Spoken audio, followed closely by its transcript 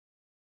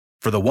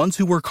For the ones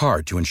who work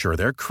hard to ensure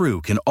their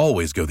crew can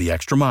always go the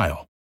extra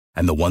mile,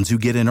 and the ones who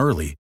get in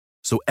early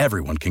so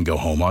everyone can go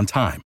home on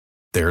time,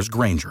 there's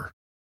Grainger,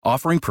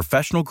 offering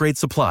professional-grade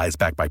supplies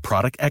backed by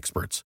product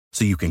experts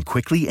so you can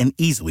quickly and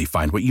easily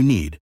find what you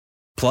need.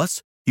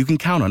 Plus, you can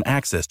count on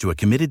access to a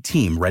committed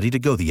team ready to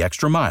go the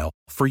extra mile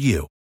for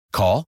you.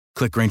 Call,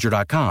 click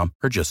Grainger.com,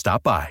 or just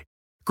stop by.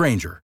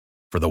 Grainger,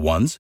 for the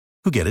ones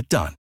who get it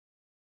done.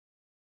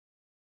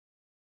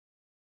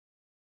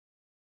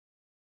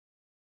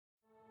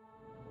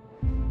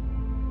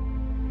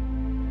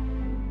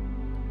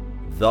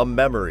 The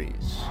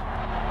memories.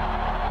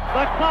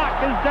 The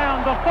clock is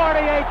down to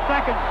 48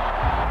 seconds.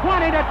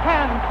 20 to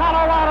 10,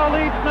 Colorado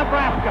leads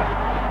Nebraska.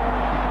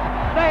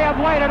 They have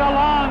waited a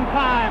long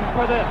time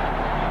for this.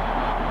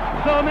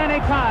 So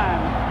many times,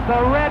 the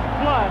red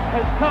flood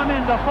has come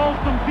into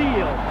Folsom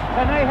Field,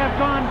 and they have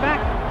gone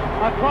back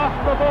across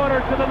the border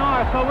to the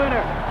north a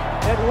winner.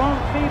 It won't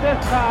be this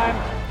time.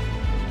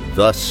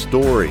 The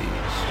stories.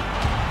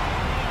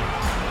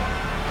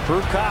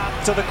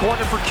 Prukop to the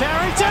corner for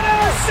Carrington,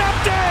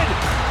 intercepted!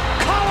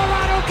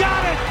 Colorado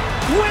got it!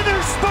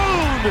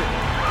 Witherspoon!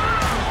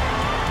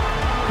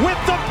 With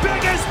the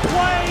biggest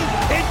play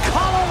in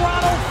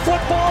Colorado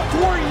football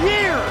for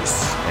years!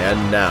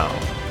 And now,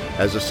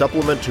 as a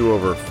supplement to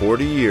over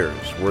 40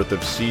 years worth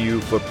of CU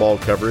football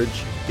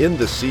coverage in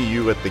the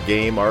CU at the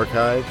Game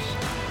archives,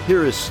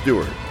 here is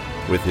Stuart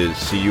with his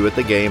CU at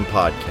the Game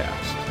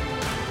podcast.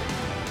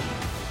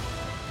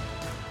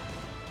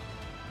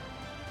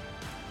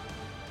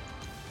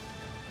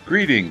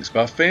 Greetings,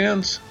 Buff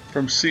fans,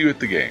 from CU at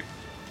the Game.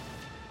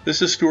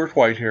 This is Stuart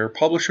Whitehair,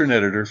 publisher and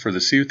editor for the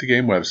CU at the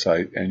Game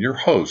website and your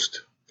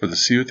host for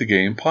the CU at the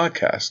Game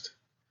podcast.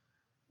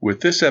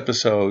 With this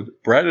episode,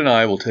 Brad and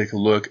I will take a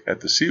look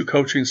at the CU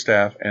coaching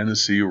staff and the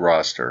CU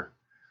roster.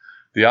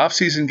 The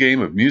off-season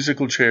game of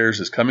musical chairs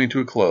is coming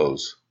to a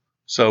close,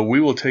 so we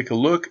will take a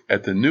look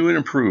at the new and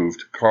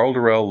improved Karl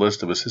Dorrell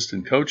list of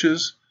assistant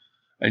coaches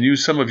and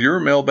use some of your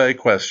mailbag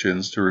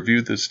questions to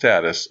review the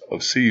status of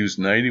CU's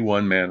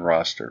 91-man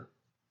roster.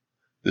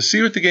 The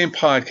CU at the Game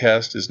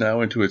podcast is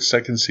now into its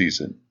second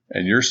season,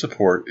 and your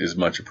support is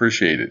much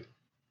appreciated.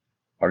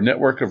 Our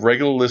network of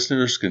regular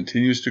listeners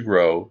continues to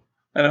grow,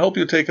 and I hope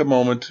you'll take a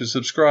moment to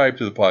subscribe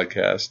to the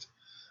podcast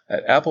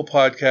at Apple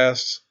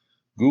Podcasts,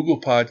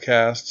 Google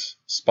Podcasts,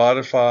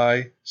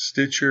 Spotify,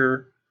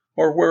 Stitcher,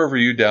 or wherever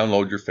you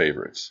download your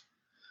favorites.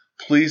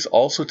 Please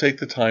also take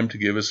the time to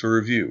give us a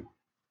review.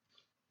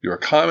 Your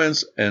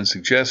comments and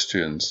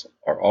suggestions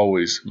are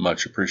always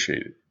much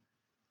appreciated.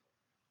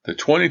 The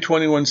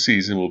 2021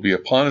 season will be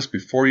upon us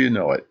before you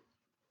know it,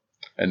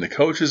 and the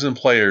coaches and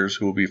players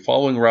who will be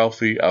following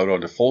Ralphie out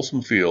onto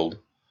Folsom Field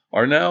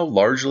are now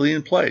largely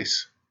in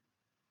place.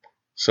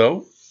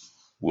 So,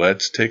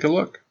 let's take a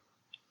look.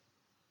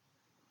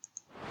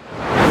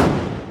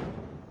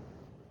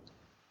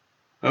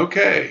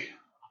 Okay,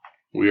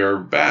 we are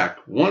back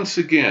once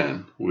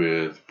again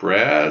with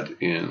Brad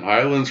in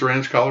Highlands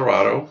Ranch,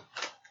 Colorado.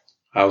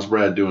 How's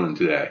Brad doing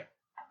today?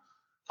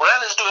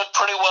 Brad is doing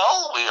pretty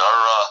well. We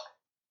are,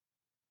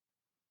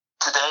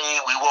 today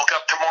we woke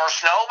up to more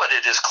snow, but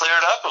it is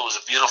cleared up. It was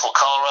a beautiful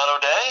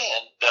Colorado day,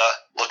 and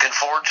looking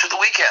forward to the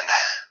weekend.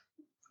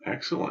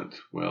 Excellent.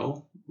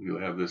 Well, we'll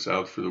have this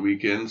out for the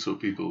weekend so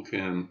people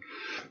can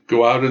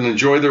go out and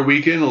enjoy their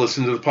weekend and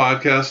listen to the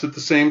podcast at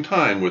the same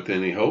time with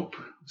any hope.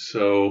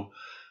 So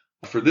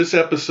for this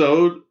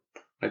episode,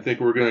 I think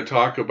we're going to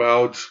talk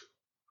about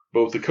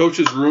both the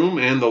coach's room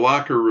and the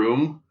locker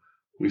room.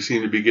 We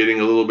seem to be getting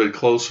a little bit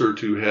closer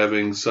to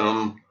having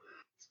some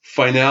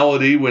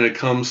finality when it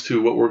comes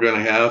to what we're going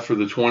to have for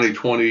the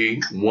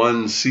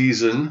 2021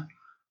 season.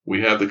 We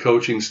have the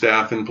coaching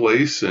staff in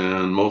place,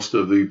 and most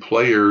of the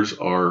players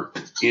are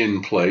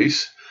in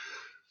place.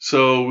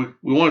 So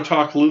we want to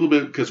talk a little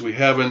bit because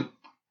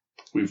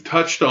we've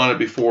touched on it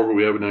before, but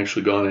we haven't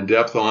actually gone in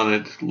depth on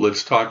it.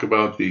 Let's talk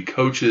about the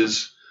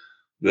coaches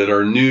that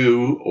are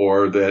new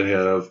or that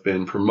have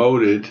been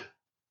promoted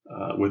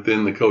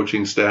within the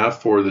coaching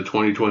staff for the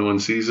 2021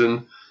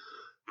 season.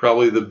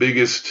 Probably the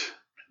biggest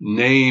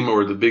name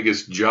or the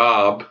biggest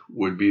job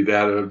would be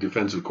that of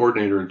defensive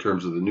coordinator in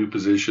terms of the new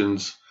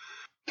positions.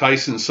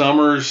 Tyson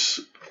Summers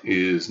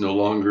is no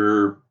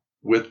longer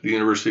with the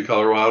University of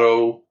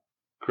Colorado.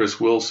 Chris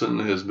Wilson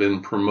has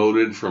been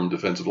promoted from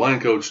defensive line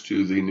coach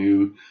to the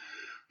new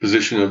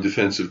position of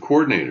defensive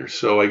coordinator.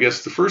 So I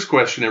guess the first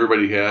question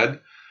everybody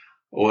had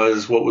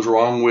was what was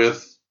wrong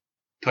with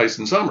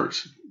Tyson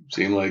Summers.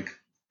 Seemed like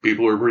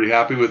people were pretty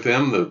happy with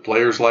him. The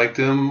players liked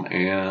him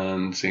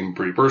and seemed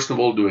pretty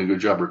personable, doing a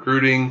good job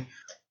recruiting.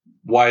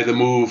 Why the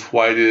move?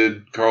 Why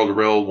did Karl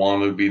Dorrell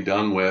want to be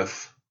done with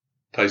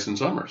Tyson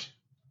Summers?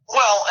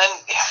 Well, and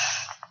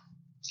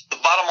the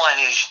bottom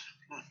line is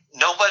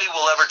nobody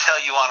will ever tell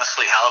you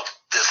honestly how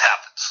this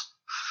happens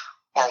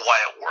or why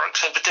it works,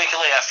 and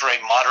particularly after a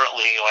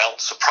moderately,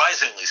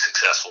 surprisingly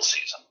successful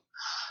season.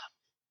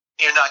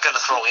 You're not going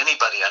to throw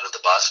anybody under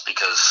the bus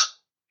because,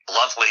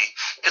 bluntly,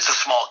 it's a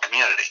small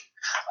community.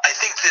 I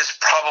think this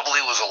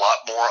probably was a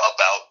lot more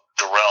about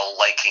Dorrell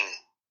liking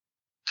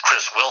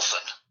Chris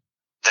Wilson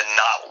than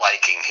not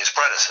liking his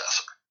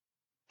predecessor.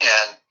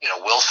 And,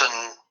 Wilson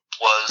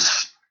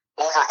was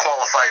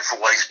overqualified for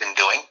what he's been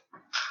doing.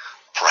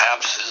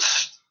 Perhaps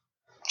is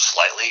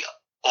slightly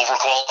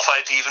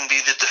overqualified to even be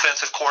the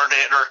defensive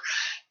coordinator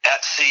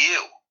at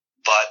CU.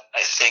 But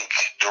I think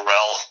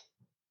Dorrell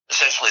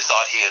essentially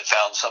thought he had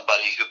found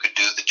somebody who could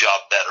do the job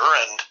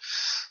better and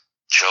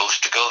chose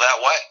to go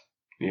that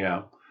way.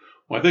 Yeah.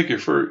 Well, I think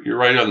you're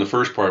right on the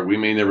first part. We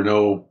may never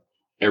know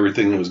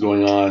everything that was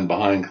going on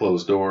behind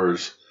closed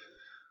doors.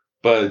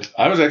 But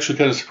I was actually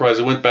kind of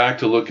surprised. I went back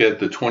to look at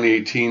the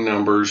 2018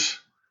 numbers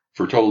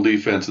for total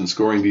defense and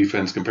scoring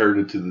defense compared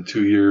it to the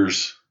 2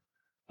 years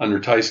under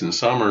Tyson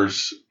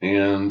Summers,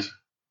 and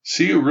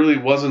CU really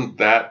wasn't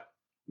that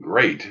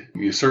great.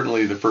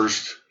 Certainly the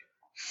first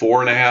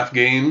 4.5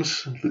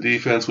 games, the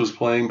defense was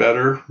playing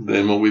better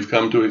than what we've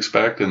come to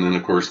expect, and then,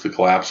 of course, the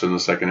collapse in the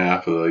second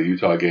half of the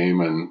Utah game,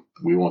 and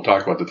we won't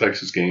talk about the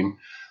Texas game.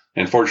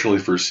 And fortunately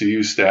for CU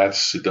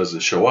stats, it doesn't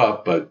show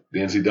up, but the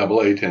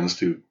NCAA tends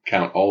to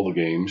count all the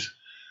games.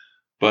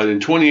 But in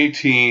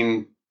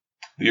 2018,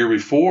 the year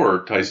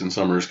before Tyson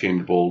Summers came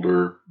to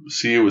Boulder,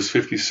 CU was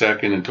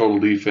 52nd in total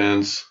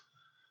defense,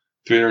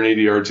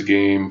 380 yards a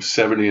game,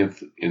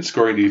 70th in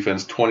scoring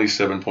defense,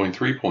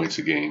 27.3 points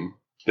a game.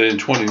 Then in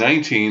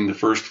 2019, the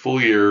first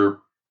full year,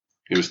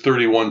 it was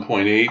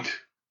 31.8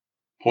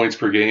 points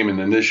per game, and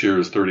then this year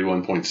is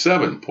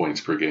 31.7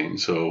 points per game.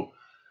 So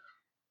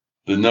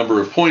the number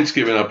of points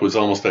given up was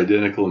almost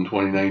identical in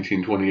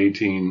 2019,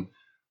 2018,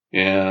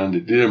 and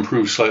it did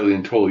improve slightly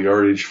in total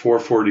yardage.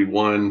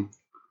 441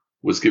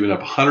 was given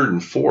up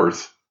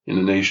 104th in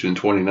the nation in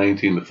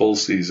 2019, the full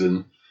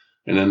season,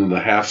 and then in the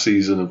half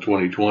season of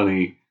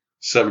 2020,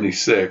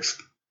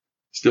 76th,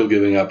 still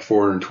giving up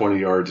 420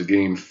 yards a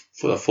game,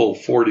 a full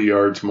 40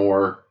 yards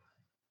more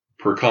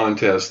per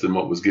contest than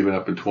what was given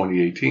up in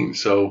 2018.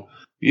 So,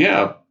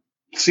 yeah,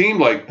 it seemed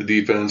like the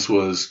defense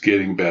was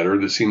getting better.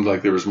 It seemed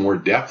like there was more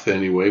depth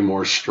anyway,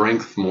 more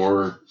strength,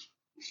 more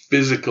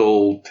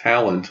physical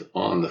talent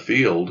on the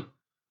field,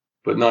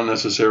 but not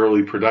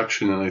necessarily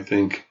production. And I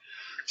think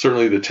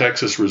certainly the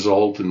Texas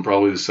result and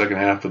probably the second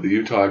half of the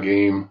Utah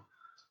game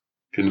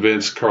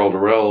convinced Karl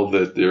Dorrell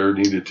that there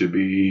needed to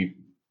be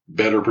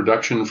better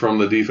production from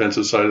the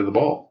defensive side of the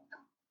ball.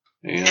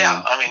 And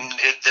yeah, I mean,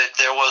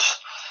 there was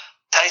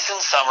Tyson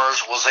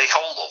Summers was a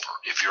holdover.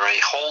 If you're a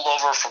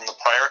holdover from the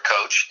prior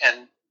coach,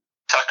 and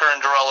Tucker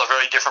and Dorrell are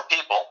very different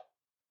people,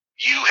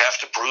 you have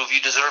to prove you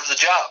deserve the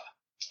job.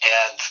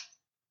 And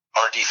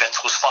our defense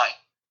was fine.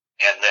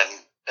 And then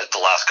at the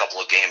last couple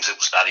of games, it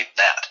was not even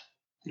that.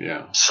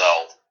 Yeah.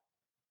 So.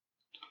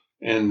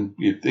 And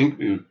you think,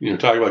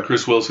 talking about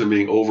Chris Wilson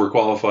being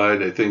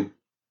overqualified, I think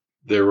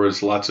there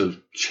was lots of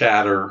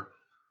chatter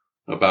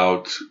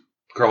about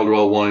Karl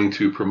Dorrell wanting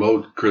to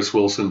promote Chris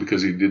Wilson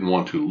because he didn't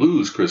want to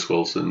lose Chris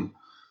Wilson.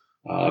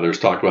 There's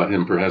talk about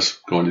him perhaps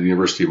going to the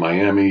University of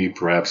Miami,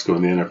 perhaps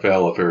going to the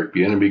NFL if Eric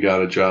Bieniemy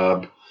got a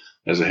job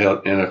as a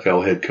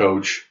NFL head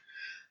coach.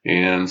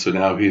 And so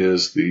now he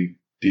is the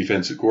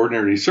defensive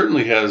coordinator. He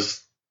certainly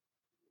has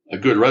a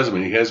good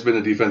resume. He has been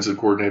a defensive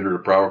coordinator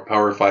at a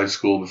Power 5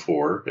 school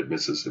before at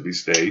Mississippi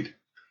State.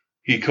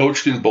 He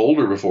coached in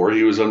Boulder before.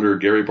 He was under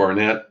Gary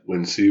Barnett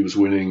when he was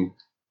winning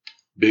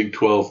Big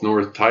 12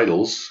 North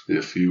titles,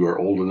 if you are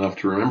old enough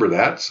to remember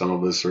that. Some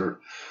of us are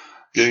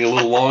getting a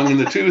little long in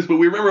the tooth, but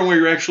we remember when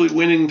we were actually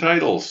winning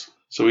titles.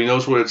 So he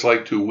knows what it's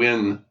like to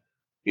win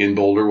in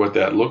Boulder, what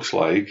that looks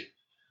like.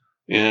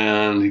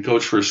 And he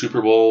coached for a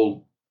Super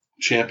Bowl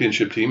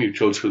championship team. He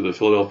coached for the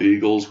Philadelphia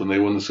Eagles when they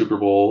won the Super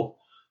Bowl.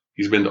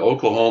 He's been to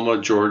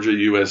Oklahoma, Georgia,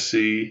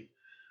 USC.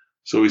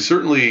 So he's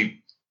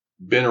certainly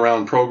been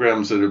around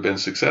programs that have been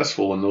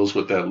successful and knows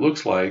what that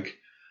looks like.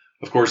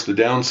 Of course, the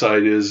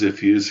downside is if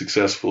he is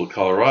successful at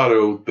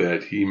Colorado,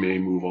 that he may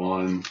move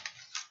on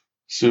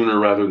sooner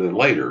rather than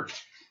later.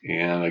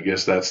 And I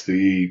guess that's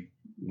the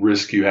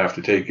risk you have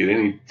to take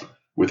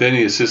with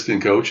any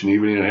assistant coach and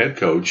even a head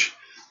coach,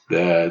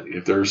 that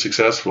if they're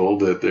successful,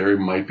 that they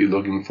might be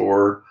looking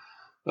for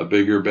a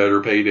bigger,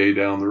 better payday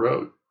down the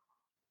road.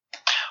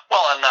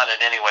 Well, I'm not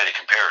in any way to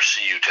compare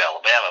CU to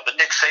Alabama, but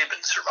Nick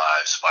Saban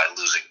survives by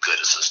losing good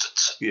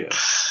assistants and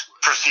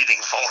proceeding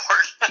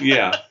forward.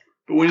 Yeah.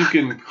 But when you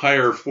can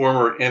hire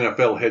former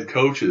NFL head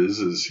coaches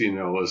as,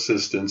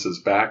 assistants,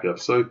 as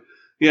backups. So,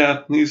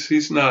 yeah,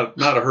 he's not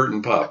a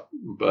hurting pup.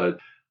 And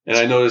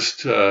I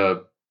noticed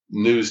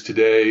news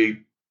today,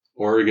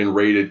 Oregon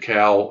rated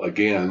Cal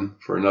again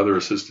for another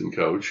assistant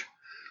coach.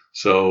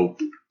 So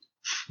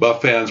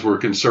Buff fans were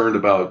concerned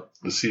about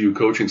the CU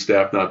coaching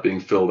staff not being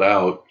filled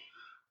out.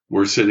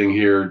 We're sitting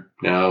here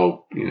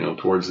now,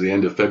 towards the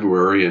end of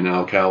February, and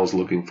now Cal is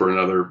looking for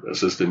another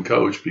assistant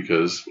coach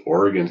because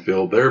Oregon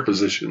filled their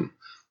position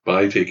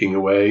by taking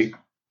away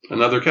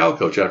another Cal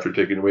coach after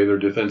taking away their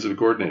defensive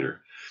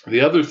coordinator.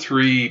 The other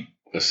three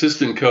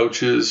assistant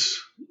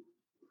coaches,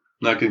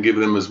 not going to give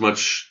them as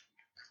much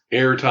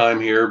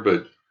airtime here,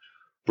 but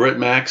Brett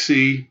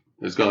Maxey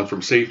has gone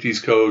from safeties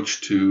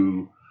coach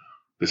to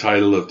the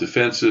title of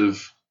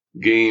defensive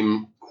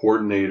game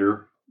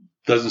coordinator.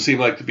 doesn't seem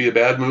like to be a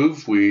bad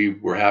move. We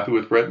were happy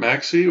with Brett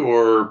Maxey,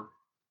 or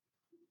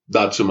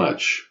not so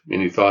much.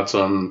 Any thoughts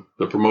on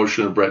the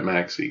promotion of Brett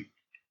Maxey?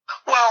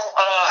 Well,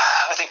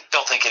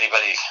 don't think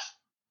anybody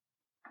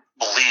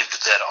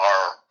believed that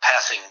our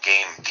passing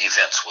game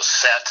defense was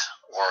set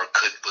or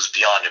was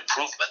beyond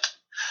improvement.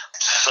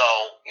 So,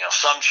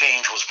 some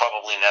change was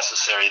probably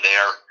necessary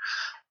there.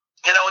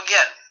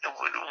 Again,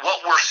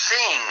 what we're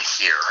seeing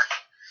here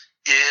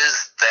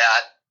is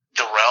that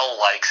Dorrell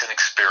likes an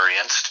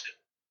experienced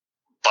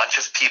bunch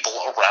of people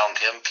around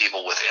him,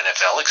 people with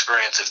NFL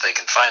experience if they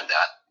can find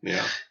that.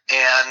 Yeah.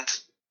 And,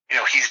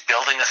 he's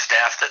building a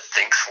staff that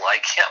thinks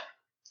like him.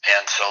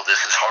 And so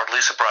this is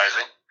hardly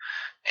surprising.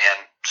 And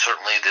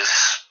certainly this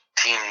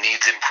team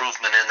needs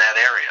improvement in that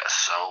area.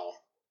 So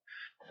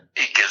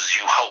it gives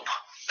you hope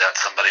that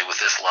somebody with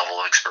this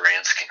level of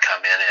experience can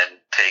come in and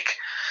take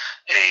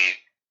a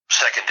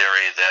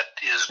secondary that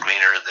is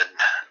greener than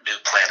new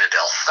planted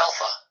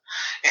alfalfa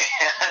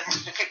and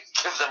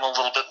give them a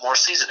little bit more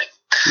seasoning.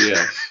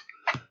 Yes.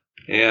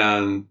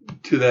 And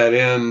to that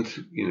end,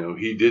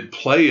 he did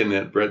play in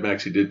that. Brett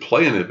Maxey did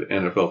play in the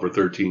NFL for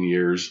 13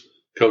 years,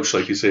 coached,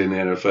 like you say, in the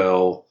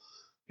NFL,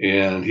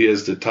 and he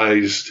has the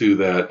ties to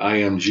that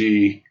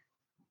IMG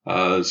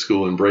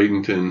school in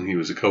Bradenton. He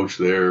was a coach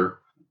there.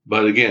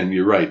 But again,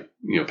 you're right.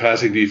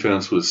 Passing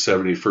defense was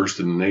 71st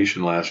in the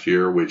nation last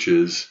year, which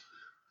is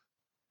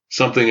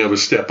something of a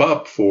step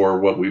up for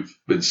what we've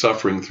been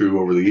suffering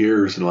through over the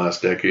years in the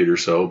last decade or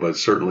so, but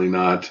certainly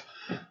not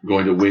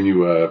going to win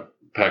you a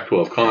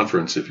Pac-12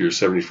 conference if you're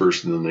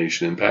 71st in the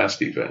nation in pass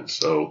defense.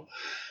 So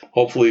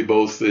hopefully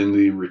both in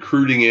the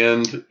recruiting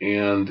end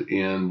and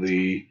in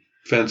the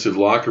defensive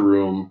locker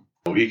room,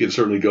 he can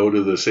certainly go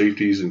to the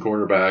safeties and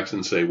cornerbacks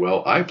and say,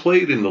 well, I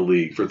played in the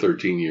league for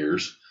 13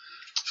 years.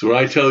 So when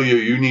I tell you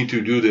you need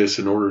to do this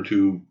in order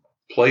to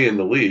play in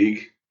the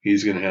league,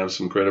 he's going to have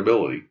some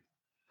credibility.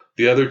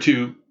 The other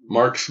two,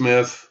 Mark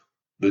Smith,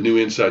 the new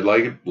inside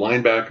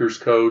linebackers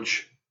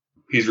coach,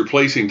 he's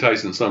replacing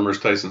Tyson Summers.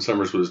 Tyson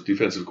Summers was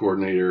defensive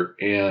coordinator,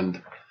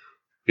 and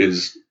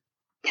his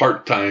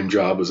part-time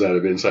job was that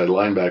of inside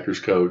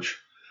linebackers coach.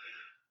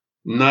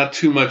 Not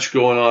too much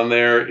going on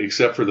there,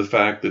 except for the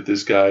fact that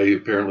this guy,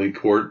 apparently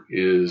Court,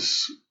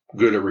 is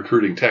good at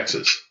recruiting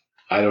Texas.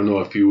 I don't know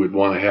if you would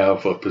want to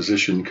have a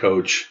position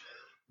coach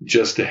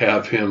just to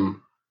have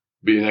him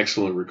be an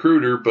excellent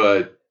recruiter,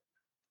 but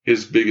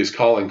his biggest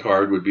calling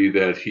card would be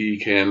that he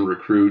can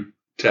recruit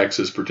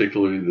Texas,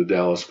 particularly the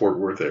Dallas-Fort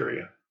Worth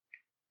area.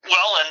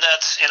 Well, and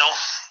that's,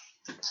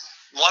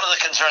 one of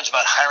the concerns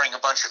about hiring a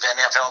bunch of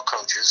NFL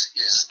coaches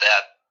is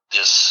that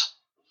this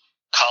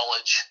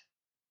college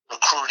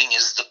recruiting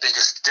is the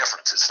biggest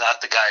difference. It's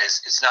not the guys,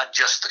 it's not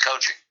just the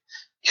coaching.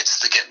 It's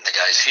the getting the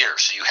guys here.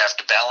 So you have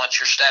to balance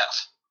your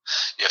staff.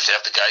 You have to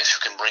have the guys who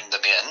can bring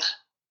them in,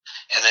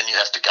 and then you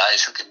have the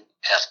guys who can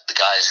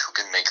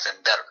make them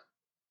better.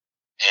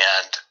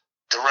 And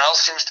Dorrell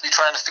seems to be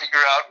trying to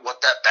figure out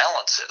what that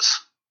balance is.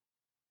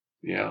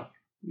 Yeah.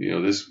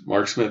 This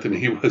Mark Smith,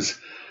 he was,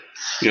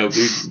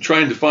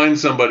 trying to find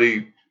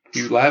somebody.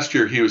 Last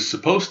year, he was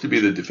supposed to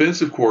be the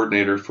defensive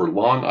coordinator for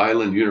Long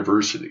Island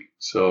University.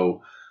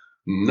 So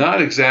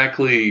not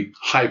exactly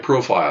high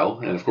profile.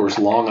 And, of course,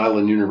 Long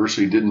Island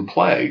University didn't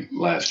play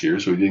last year,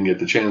 so he didn't get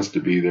the chance to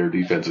be their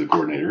defensive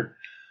coordinator.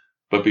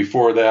 But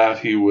before that,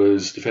 he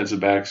was defensive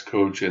backs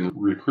coach and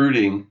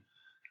recruiting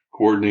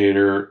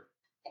coordinator.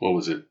 What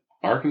was it?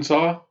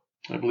 Arkansas,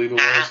 I believe it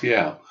was.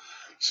 Yeah.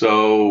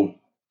 So,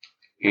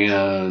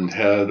 and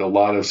had a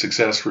lot of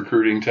success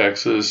recruiting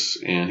Texas,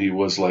 and he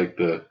was like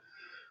the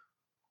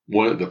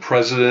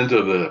president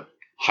of the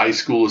high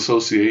school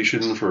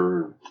association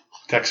for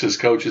Texas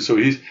coaches. So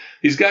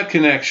he's got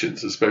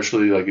connections,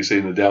 especially, like you say,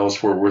 in the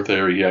Dallas-Fort Worth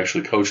area. He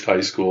actually coached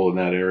high school in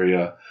that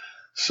area.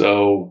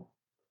 So,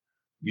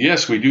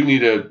 yes, we do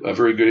need a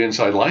very good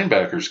inside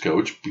linebackers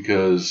coach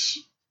because,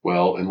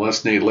 well,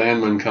 unless Nate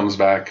Landman comes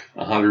back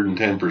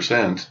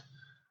 110%,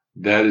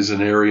 that is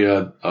an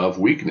area of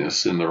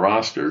weakness in the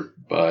roster.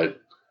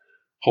 But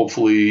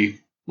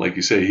hopefully, like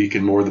you say, he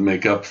can more than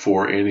make up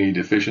for any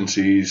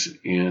deficiencies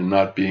in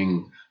not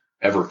being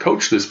ever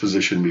coached this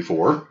position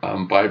before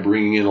by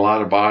bringing in a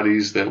lot of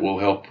bodies that will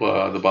help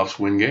the Buffs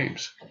win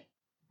games.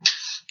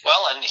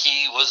 Well, and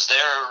he was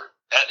there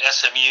at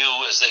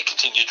SMU as they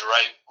continued to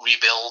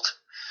rebuild.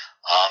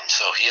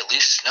 So he at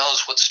least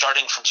knows what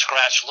starting from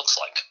scratch looks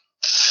like.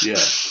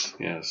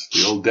 Yes,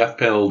 the old death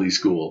penalty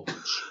school.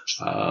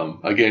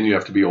 Again, you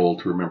have to be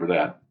old to remember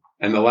that.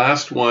 And the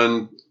last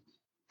one,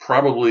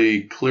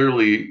 probably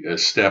clearly a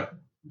step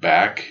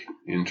back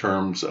in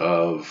terms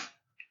of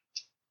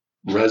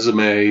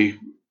resume.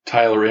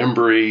 Tyler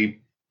Embry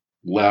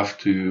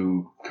left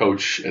to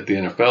coach at the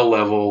NFL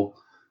level,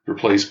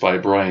 replaced by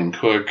Brian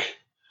Cook.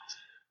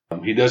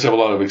 He does have a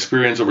lot of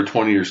experience, over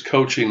 20 years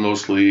coaching,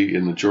 mostly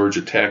in the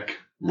Georgia Tech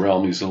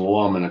realm. He's an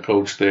alum and a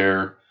coach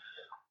there.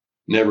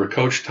 Never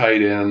coached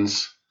tight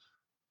ends.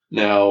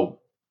 Now,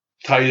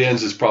 tight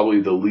ends is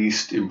probably the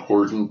least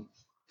important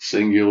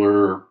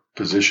singular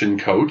position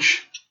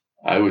coach.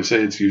 I would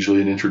say it's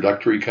usually an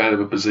introductory kind of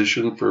a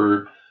position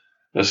for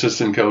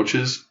assistant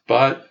coaches.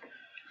 But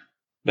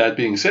that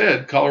being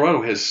said,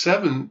 Colorado has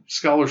 7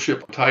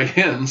 scholarship tight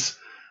ends.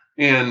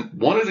 And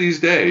one of these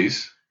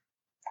days,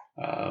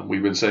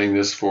 we've been saying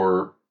this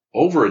for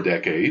over a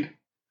decade,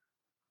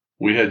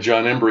 we had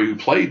John Embry, who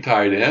played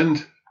tight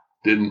end,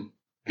 didn't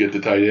get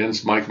the tight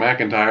ends. Mike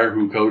McIntyre,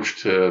 who coached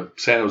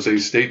San Jose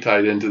State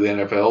tight end to the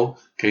NFL,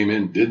 came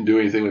in, didn't do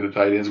anything with the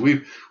tight ends.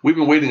 We've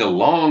been waiting a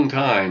long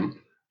time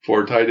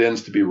for tight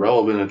ends to be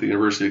relevant at the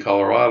University of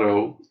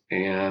Colorado,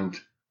 and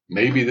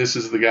maybe this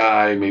is the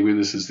guy, maybe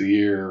this is the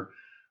year.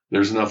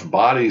 There's enough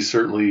bodies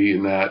certainly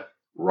in that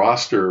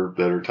roster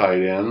that are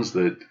tight ends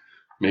that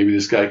maybe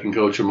this guy can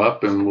coach them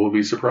up and we'll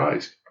be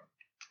surprised.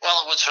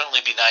 Well, it would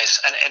certainly be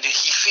nice. And he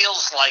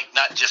feels like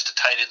not just a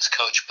tight ends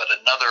coach, but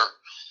another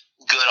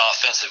good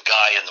offensive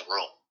guy in the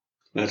room.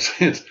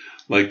 That's it.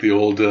 Like the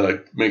old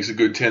makes a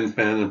good 10th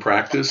man in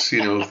practice,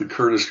 the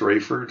Curtis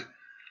Rayford.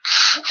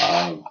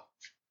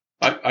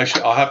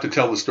 I'll have to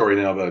tell the story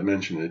now that I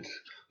mentioned it.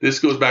 This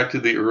goes back to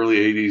the early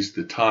 80s,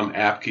 the Tom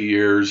Apke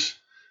years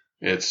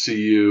at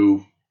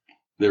CU.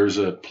 There's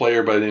a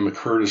player by the name of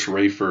Curtis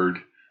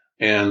Rayford,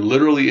 and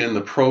literally in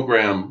the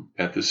program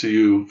at the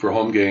CU for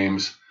home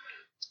games,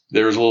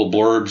 there's little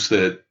blurbs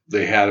that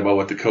they had about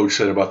what the coach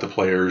said about the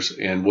players,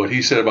 and what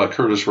he said about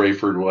Curtis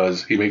Rayford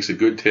was he makes a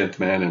good 10th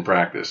man in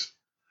practice.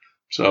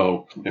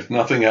 So if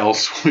nothing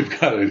else, we've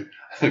got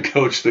a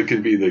coach that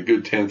can be the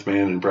good 10th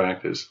man in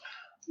practice.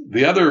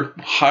 The other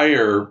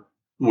hire,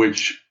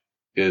 which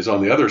is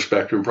on the other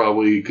spectrum,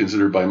 probably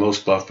considered by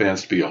most Buff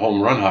fans to be a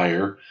home run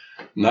hire,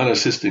 not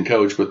assistant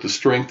coach, but the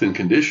strength and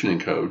conditioning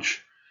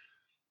coach.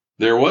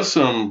 There was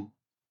some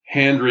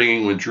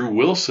hand-wringing when Drew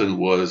Wilson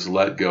was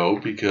let go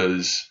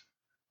because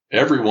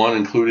everyone,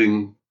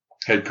 including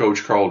head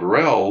coach Karl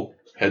Dorrell,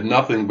 had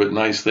nothing but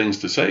nice things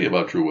to say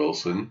about Drew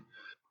Wilson.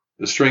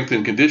 The strength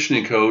and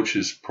conditioning coach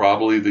is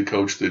probably the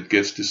coach that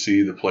gets to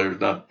see the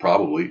players, not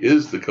probably,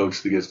 is the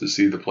coach that gets to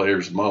see the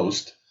players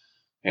most.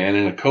 And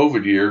in a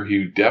COVID year,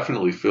 he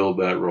definitely filled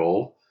that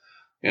role.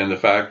 And the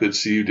fact that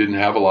CU didn't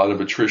have a lot of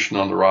attrition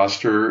on the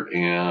roster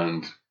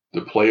and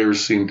the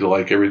players seemed to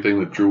like everything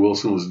that Drew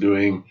Wilson was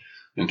doing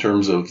in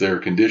terms of their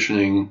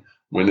conditioning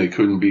when they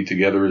couldn't be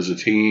together as a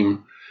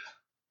team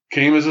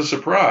came as a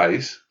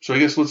surprise. So I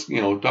guess let's,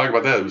 talk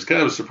about that. It was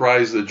kind of a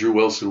surprise that Drew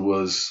Wilson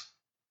was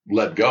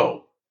let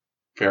go.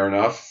 Fair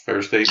enough?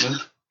 Fair statement?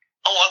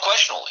 Oh,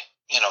 unquestionably.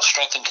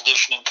 Strength and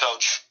conditioning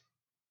coach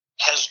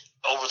has,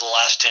 over the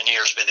last 10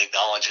 years, been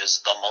acknowledged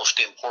as the most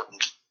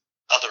important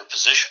other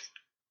position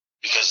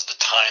because of the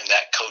time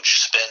that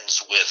coach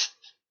spends with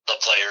the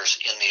players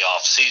in the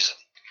off season.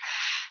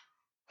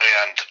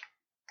 And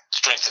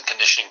strength and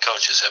conditioning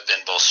coaches have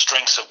been both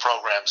strengths of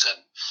programs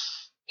and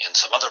in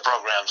some other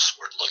programs,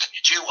 we're looking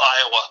at you,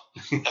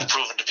 Iowa, have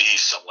proven to be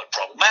somewhat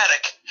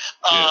problematic.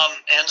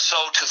 And so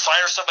to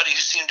fire somebody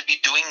who seemed to be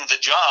doing the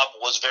job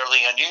was fairly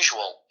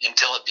unusual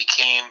until it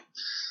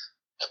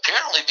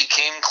apparently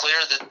became clear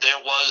that there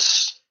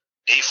was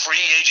a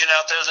free agent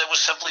out there that was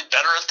simply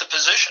better at the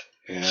position.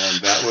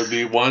 And that would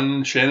be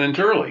one Shannon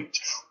Turley.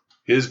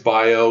 His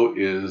bio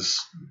is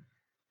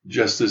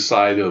just this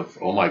side of,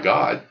 oh my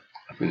God,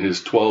 in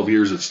his 12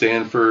 years at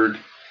Stanford.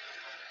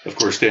 Of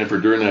course,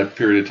 Stanford during that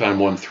period of time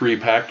won 3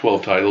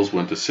 Pac-12 titles,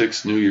 went to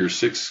 6 New Year's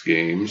 6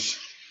 games.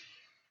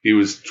 He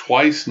was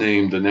twice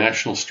named the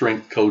National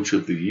Strength Coach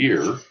of the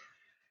Year.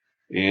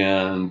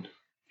 And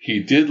he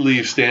did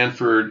leave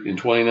Stanford in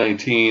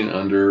 2019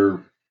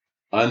 under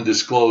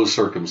undisclosed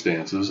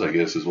circumstances, I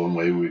guess is one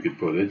way we could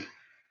put it.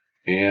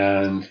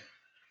 And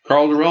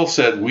Karl Dorrell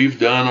said, we've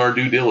done our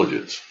due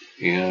diligence.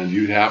 And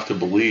you'd have to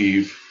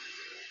believe,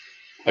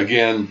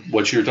 again,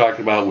 what you're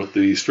talking about with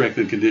the strength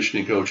and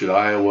conditioning coach at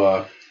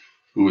Iowa,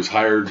 who was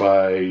hired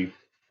by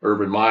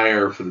Urban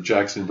Meyer for the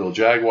Jacksonville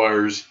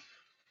Jaguars,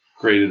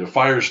 created a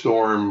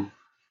firestorm.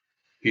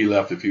 He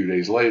left a few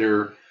days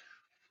later.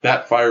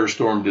 That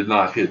firestorm did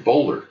not hit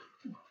Boulder.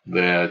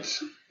 That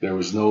there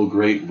was no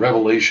great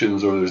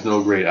revelations or there's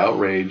no great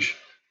outrage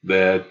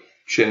that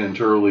Shannon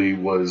Turley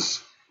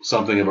was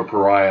something of a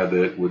pariah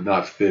that would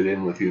not fit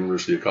in with the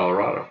University of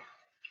Colorado.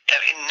 I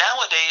mean,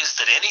 nowadays,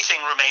 that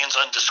anything remains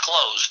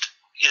undisclosed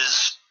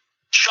is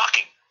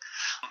shocking.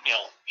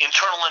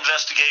 Internal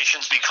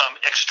investigations become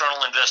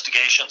external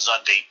investigations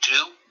on day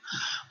 2.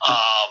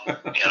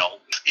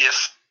 If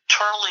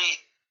Turley,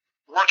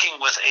 working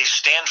with a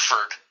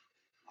Stanford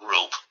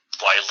group,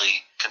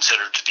 widely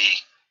considered to be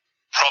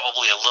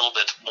probably a little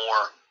bit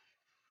more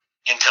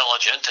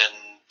intelligent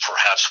and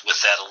perhaps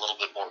with that a little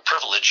bit more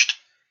privileged,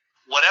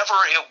 whatever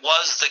it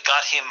was that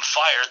got him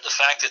fired, the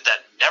fact that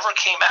that never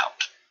came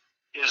out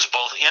is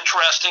both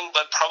interesting,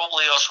 but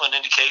probably also an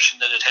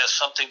indication that it has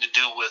something to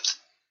do with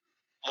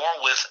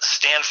more with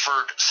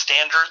Stanford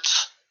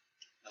standards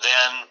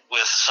than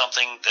with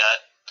something that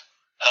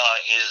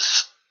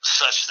is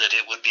such that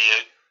it would be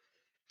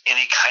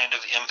any kind of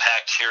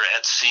impact here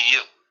at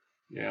CU.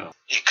 Yeah.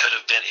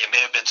 It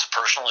may have been some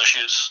personal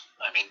issues.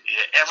 I mean,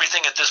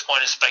 everything at this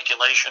point is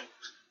speculation.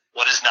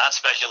 What is not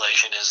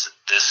speculation is that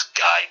this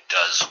guy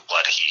does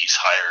what he's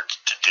hired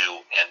to do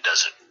and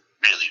does it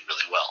really,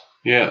 really well.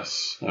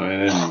 Yes. I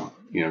mean,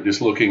 and,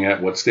 just looking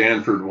at what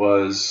Stanford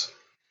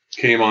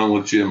came on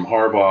with Jim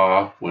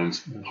Harbaugh when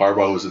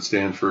Harbaugh was at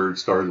Stanford,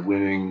 started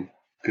winning,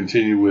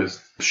 continued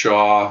with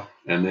Shaw,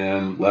 and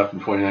then left in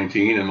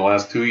 2019. And the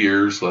last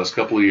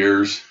couple of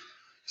years,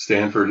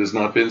 Stanford has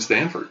not been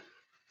Stanford.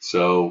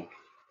 So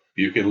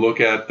you can look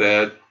at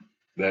that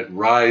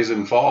rise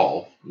and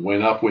fall.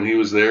 Went up when he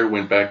was there,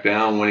 went back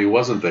down when he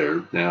wasn't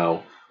there.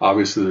 Now,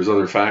 obviously, there's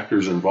other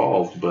factors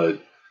involved, but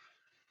it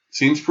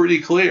seems pretty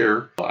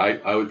clear.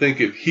 I would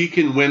think if he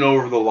can win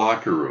over the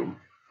locker room,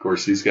 of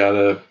course, he's got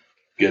to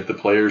get the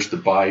players to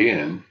buy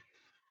in,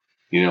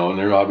 and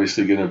they're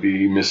obviously going to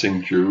be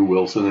missing Drew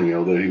Wilson,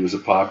 that he was a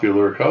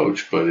popular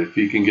coach. But if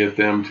he can get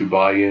them to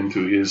buy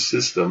into his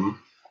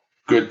system,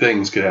 good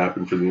things could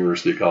happen for the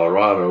University of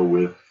Colorado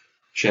with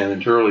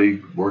Shannon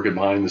Turley working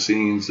behind the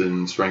scenes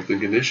in strength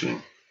and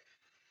conditioning.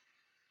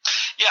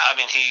 Yeah, I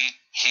mean, he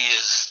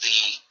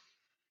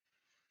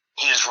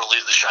is really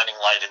the shining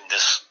light in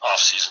this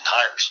offseason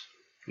hires.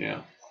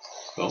 Yeah.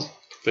 Well,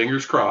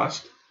 fingers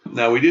crossed.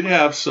 Now, we did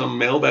have some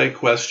mailbag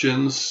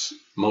questions,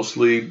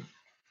 mostly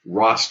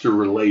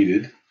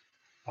roster-related,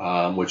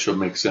 which will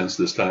make sense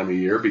this time of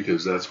year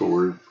because that's what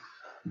we're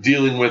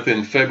dealing with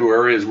in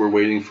February as we're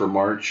waiting for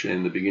March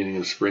and the beginning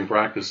of spring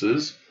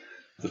practices.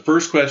 The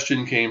first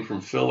question came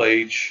from Phil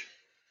H.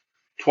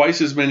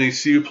 Twice as many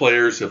CU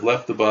players have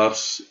left the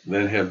Buffs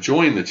than have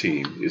joined the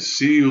team. Is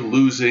CU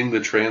losing the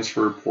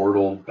transfer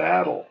portal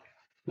battle?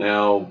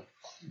 Now,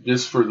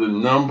 just for the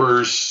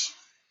numbers,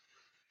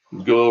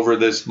 go over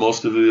this.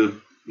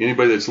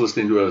 Anybody that's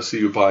listening to a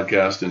CU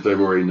podcast in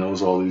February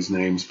knows all these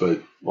names,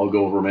 but I'll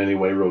go over them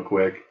anyway real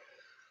quick.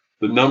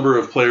 The number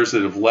of players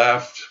that have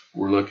left,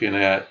 we're looking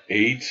at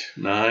 8,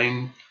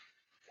 9.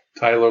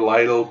 Tyler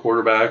Lytle,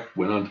 quarterback,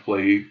 went on to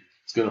play.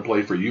 He's going to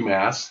play for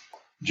UMass.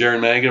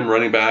 Jaron Mangum,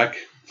 running back,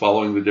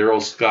 following the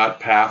Darrell Scott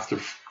path to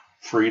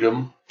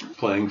freedom,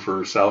 playing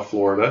for South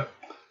Florida.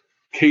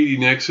 Katie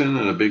Nixon,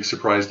 and a big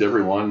surprise to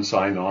everyone,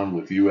 signed on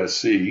with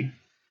USC.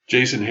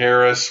 Jason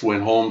Harris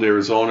went home to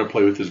Arizona,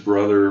 played with his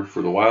brother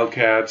for the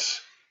Wildcats.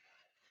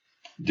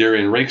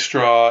 Darian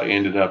Rakestraw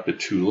ended up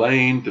at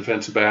Tulane,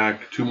 defensive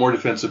back. 2 more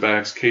defensive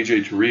backs,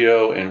 KJ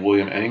Torrio and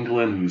William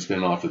Anglin, who's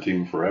been off the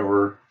team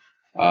forever.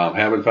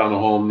 Haven't found a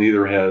home.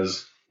 Neither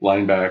has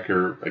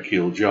linebacker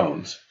Akil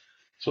Jones.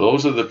 So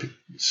those are the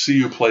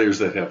CU players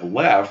that have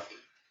left.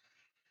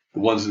 The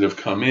ones that have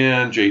come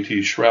in, JT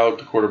Shrout,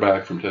 the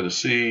quarterback from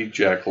Tennessee,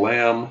 Jack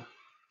Lamb,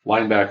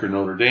 linebacker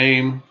Notre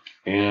Dame,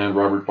 and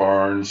Robert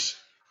Barnes,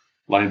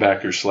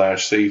 linebacker /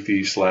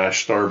 safety /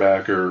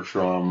 starbacker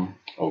from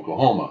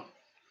Oklahoma.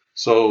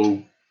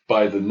 So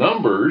by the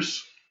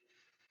numbers,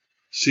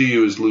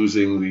 CU is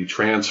losing the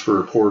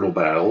transfer portal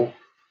battle.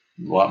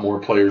 A lot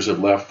more players have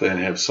left than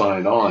have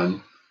signed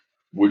on.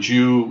 Would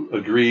you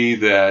agree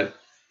that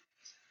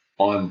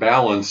on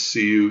balance,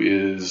 CU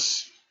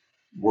is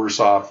worse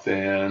off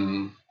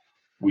than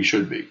we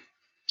should be?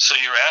 So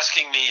you're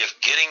asking me if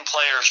getting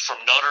players from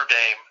Notre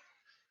Dame,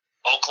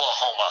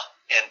 Oklahoma,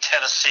 and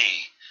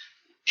Tennessee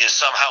is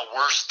somehow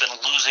worse than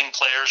losing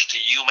players to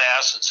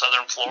UMass and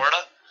Southern Florida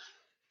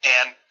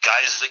and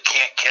guys that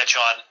can't catch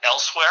on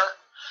elsewhere?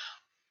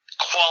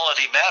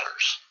 Quality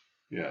matters.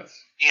 Yes.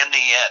 In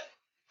the end,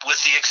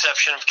 with the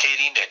exception of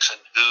Katie Nixon,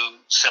 who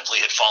simply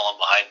had fallen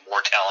behind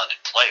more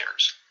talented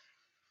players.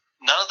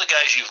 None of the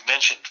guys you've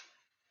mentioned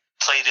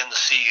played in the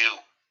CU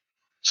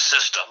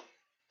system.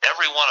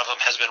 Every one of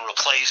them has been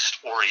replaced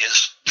or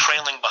is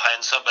trailing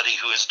behind somebody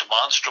who is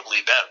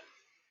demonstrably better.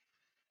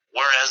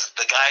 Whereas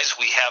the guys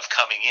we have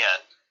coming in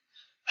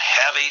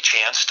have a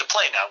chance to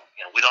play. Now,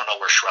 we don't know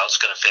where Shrout's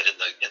going to fit in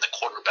the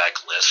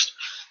quarterback list,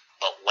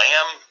 but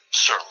Lamb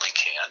certainly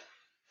can.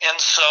 And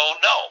so,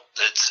 no,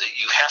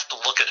 you have to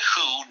look at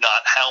who,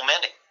 not how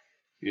many.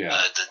 Yeah.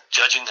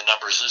 Judging the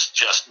numbers is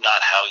just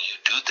not how you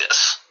do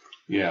this.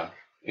 Yeah.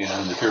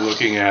 And if you're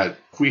looking at,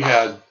 if we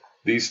had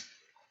these,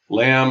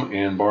 Lamb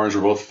and Barnes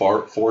are both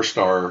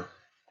 4-star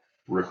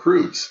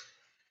recruits.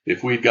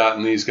 If we'd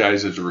gotten these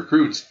guys as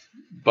recruits,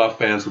 Buff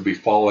fans would be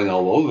falling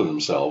all over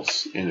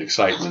themselves in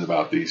excitement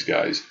about these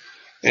guys.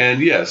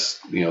 And yes,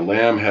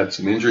 Lamb had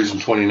some injuries in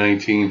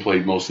 2019,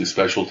 played mostly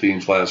special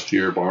teams last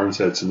year. Barnes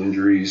had some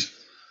injuries.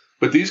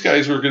 But these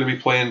guys are going to be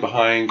playing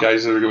behind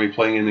guys that are going to be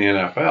playing in the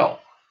NFL.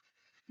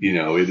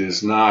 It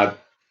is not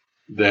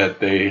that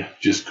they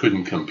just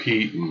couldn't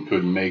compete and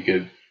couldn't make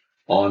it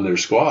on their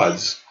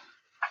squads.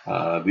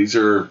 These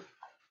are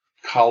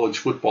college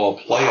football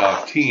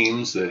playoff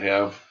teams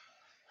that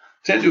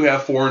tend to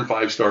have 4- and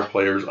 5-star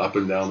players up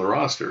and down the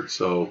roster.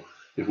 So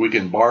if we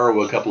can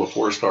borrow a couple of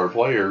 4-star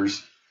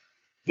players,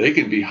 they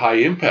can be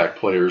high-impact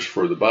players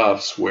for the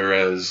Buffs,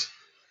 whereas,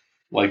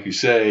 like you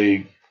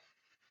say,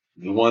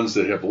 the ones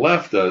that have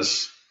left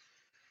us,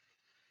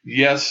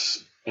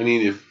 yes, I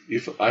mean,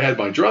 if I had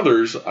my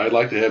druthers, I'd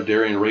like to have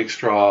Darian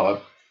Rakestraw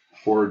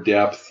for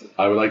depth.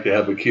 I would like to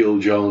have Akil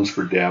Jones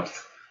for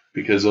depth,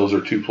 because those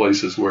are two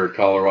places where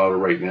Colorado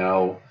right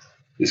now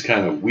is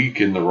kind of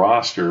weak in the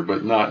roster,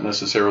 but not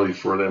necessarily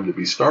for them to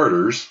be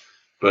starters.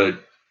 But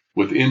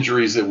with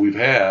injuries that we've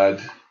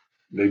had,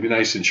 they'd be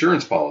nice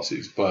insurance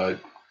policies, but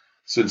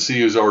since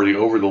CU is already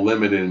over the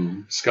limit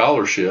in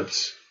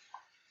scholarships,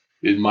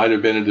 it might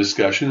have been a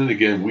discussion, and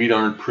again, we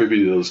aren't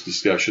privy to those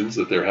discussions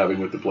that they're having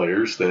with the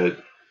players, that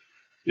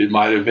it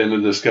might have been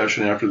a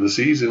discussion after the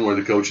season where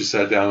the coaches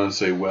sat down and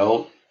say,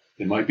 well,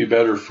 it might be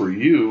better for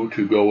you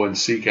to go and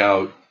seek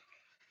out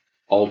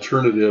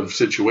alternative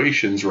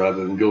situations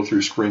rather than go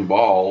through spring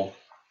ball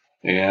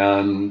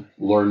and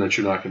learn that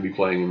you're not going to be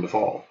playing in the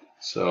fall.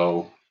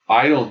 So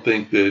I don't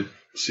think that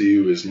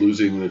CU is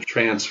losing the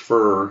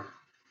transfer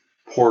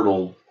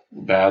portal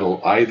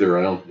battle either.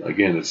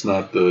 Again, it's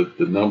not the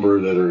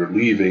number that are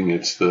leaving,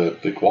 it's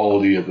the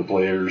quality of the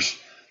players.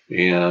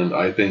 And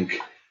I think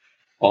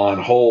on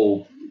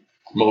whole,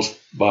 most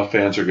Buff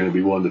fans are going to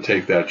be willing to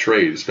take that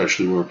trade,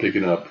 especially when we're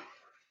picking up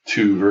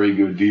two very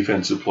good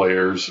defensive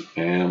players,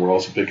 and we're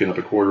also picking up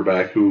a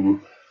quarterback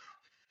who,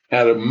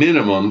 at a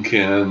minimum,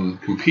 can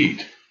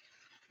compete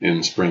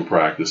in spring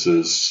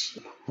practices.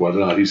 Whether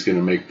or not he's going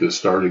to make the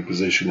starting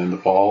position in the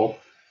fall,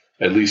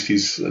 at least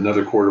he's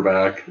another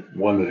quarterback,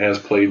 one that has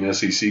played in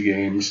SEC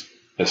games,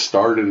 has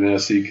started an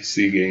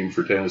SEC game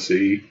for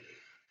Tennessee.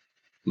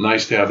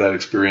 Nice to have that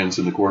experience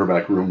in the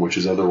quarterback room, which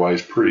is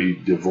otherwise pretty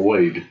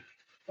devoid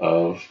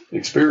of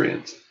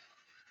experience.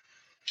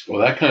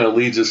 Well, that kind of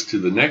leads us to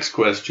the next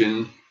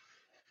question,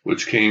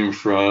 which came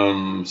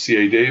from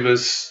C.A.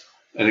 Davis.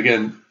 And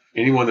again,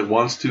 anyone that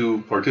wants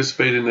to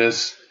participate in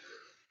this,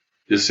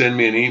 just send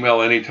me an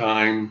email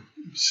anytime.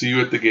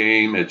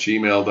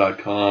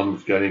 seeyouatthegame@gmail.com. If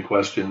you've got any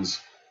questions,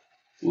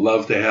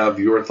 love to have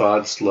your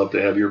thoughts, love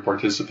to have your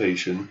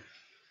participation.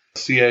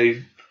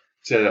 C.A.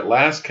 said at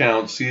last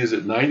count, C is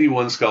at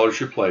 91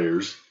 scholarship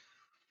players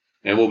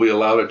and will be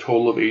allowed a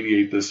total of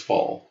 88 this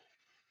fall.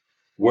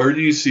 Where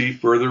do you see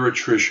further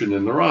attrition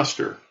in the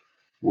roster?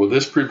 Will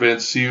this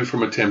prevent CU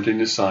from attempting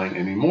to sign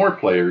any more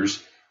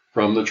players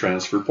from the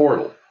transfer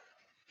portal?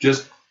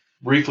 Just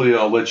briefly,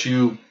 I'll let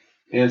you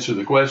answer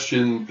the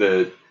question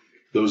that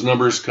those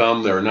numbers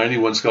come. There are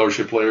 91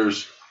 scholarship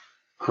players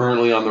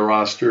currently on the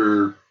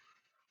roster.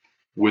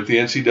 With the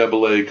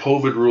NCAA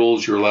COVID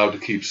rules, you're allowed to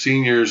keep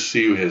seniors.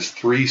 CU has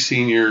 3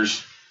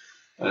 seniors.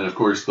 And, of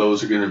course,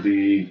 those are going to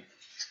be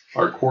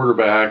our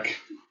quarterback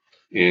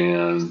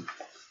and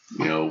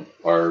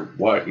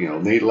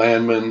Nate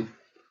Landman,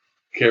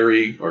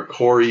 Corey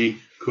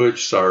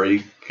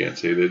Kutch, can't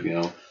say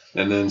that,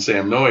 and then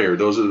Sam Neuer.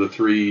 Those are the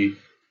 3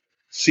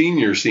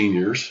 seniors.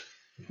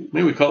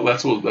 Maybe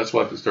that's what I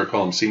have to start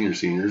calling them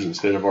seniors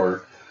instead of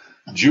our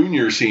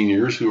junior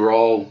seniors, who are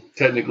all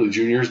technically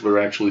juniors but are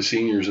actually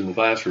seniors in the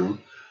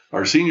classroom.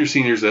 Our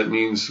seniors, that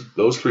means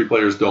those 3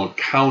 players don't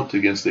count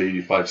against the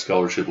 85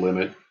 scholarship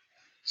limit.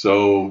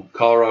 So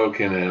Colorado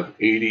can have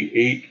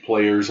 88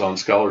 players on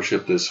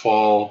scholarship this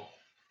fall.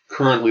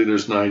 Currently,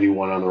 there's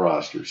 91 on the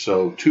roster.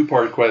 So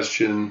 2-part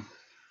question.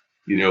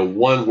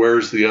 1,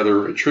 where's the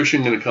other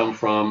attrition going to come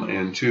from?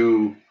 And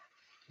 2,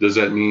 does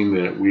that mean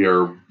that we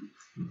are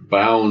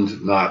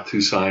bound not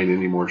to sign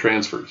any more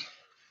transfers?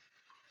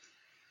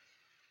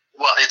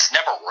 Well, it's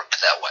never worked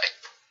that way.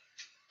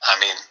 I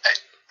mean,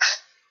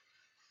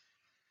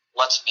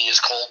 let's be as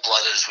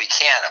cold-blooded as we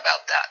can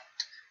about that.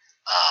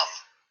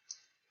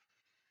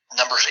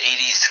 Numbers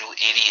 80 through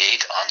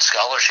 88 on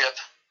scholarship,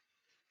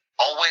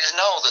 always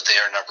know that they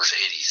are numbers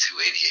 80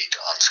 through 88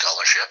 on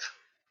scholarship.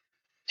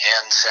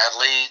 And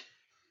sadly,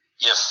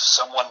 if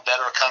someone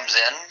better comes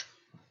in,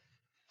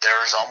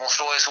 there's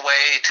almost always a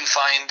way to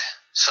find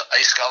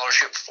a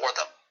scholarship for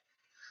them.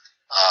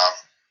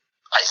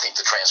 I think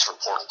the transfer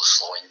portal is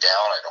slowing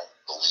down. I don't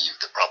believe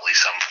that probably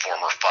some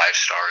former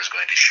 5-star is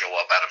going to show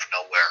up out of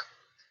nowhere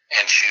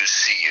and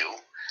choose CU.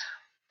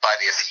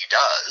 But if he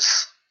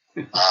does,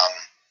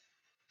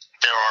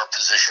 there are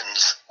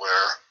positions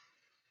where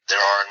there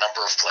are a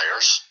number of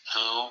players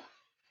who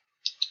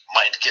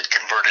might get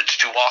converted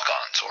to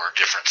walk-ons or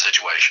different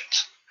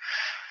situations.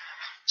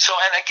 So,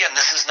 and again,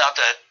 this is not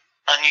that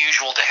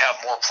unusual to have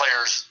more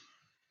players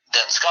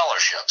than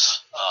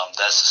scholarships.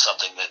 This is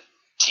something that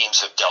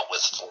teams have dealt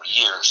with for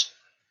years.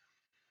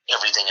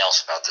 Everything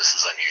else about this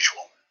is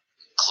unusual,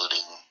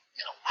 including,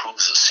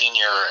 who's a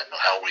senior and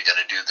how are we going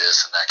to do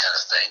this and that kind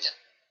of thing. And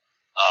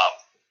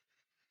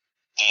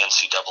the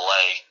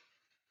NCAA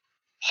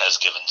has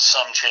given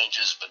some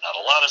changes, but not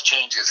a lot of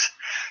changes.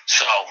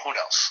 So who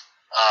knows?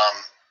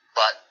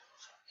 But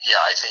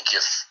yeah, I think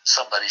if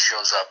somebody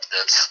shows up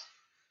that's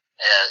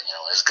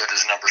as good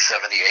as number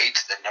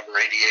 78, then number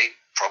 88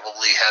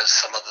 probably has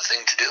some other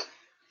thing to do.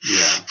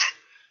 Yeah.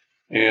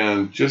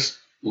 And just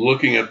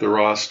looking at the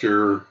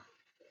roster,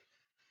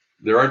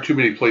 there aren't too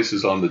many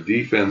places on the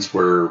defense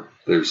where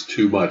there's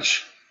too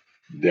much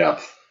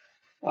depth.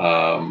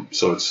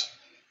 So it's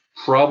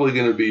probably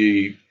going to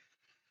be,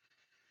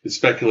 it's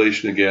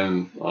speculation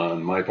again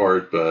on my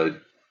part, but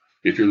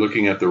if you're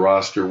looking at the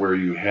roster where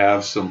you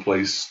have some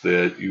place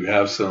that you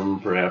have some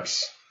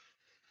perhaps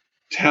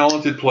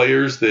talented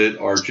players that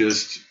are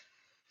just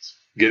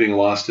getting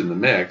lost in the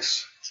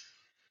mix,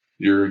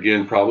 you're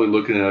again probably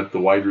looking at the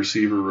wide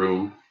receiver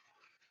room,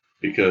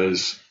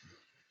 because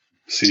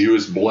CU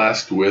is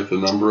blessed with a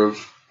number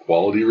of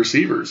quality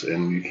receivers,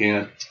 and you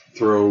can't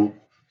throw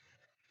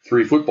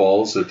 3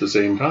 footballs at the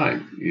same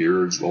time.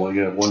 You're only going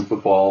to have 1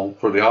 football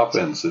for the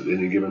offense at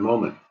any given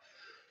moment.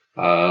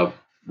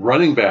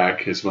 Running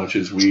back, as much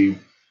as we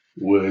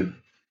would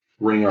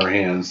wring our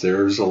hands,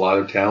 there's a lot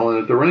of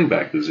talent at the running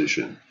back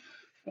position.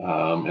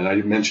 And I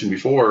mentioned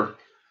before,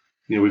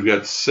 we've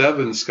got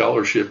 7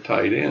 scholarship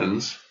tight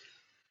ends,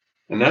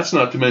 and that's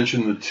not to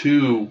mention the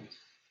 2.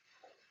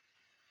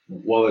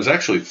 Well, there's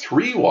actually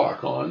 3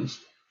 walk-ons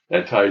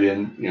at tight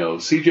end.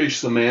 C.J.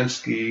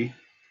 Szymanski,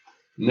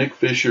 Nick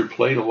Fisher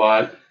played a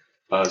lot.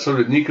 So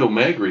did Nico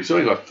Magri. So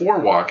we got 4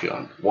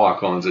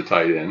 walk-ons at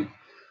tight end.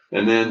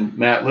 And then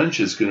Matt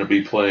Lynch is going to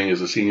be playing as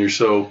a senior.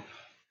 So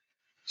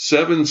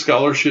 7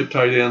 scholarship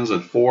tight ends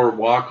and 4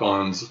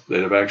 walk-ons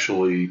that have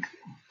actually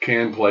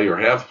can play or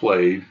have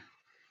played.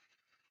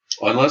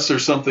 Unless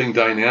there's something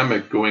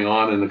dynamic going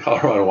on in the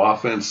Colorado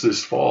offense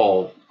this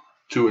fall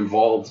to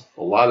involve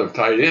a lot of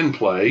tight end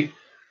play,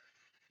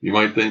 you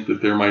might think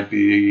that there might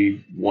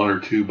be 1 or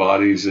 2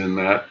 bodies in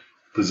that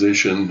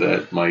position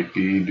that might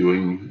be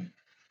doing,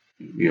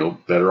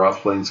 better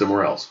off playing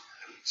somewhere else.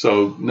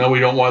 So, no, we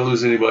don't want to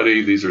lose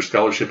anybody. These are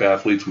scholarship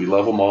athletes. We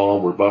love them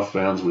all. We're Buff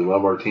fans. We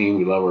love our team.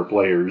 We love our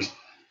players.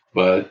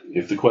 But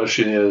if the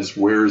question is,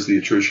 where is the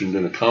attrition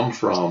going to come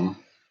from,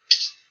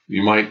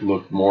 you might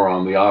look more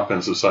on the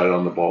offensive side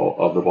of the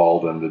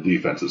ball than the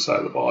defensive side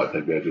of the ball. I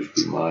think that'd just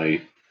be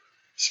my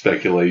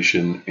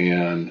speculation.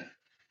 And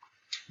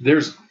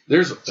there's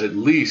at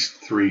least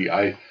 3.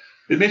 It'd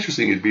be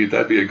interesting.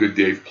 That'd be a good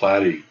Dave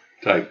Platty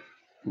type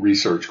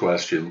research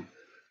question.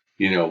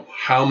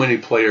 How many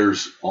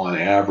players on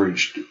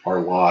average are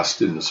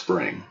lost in the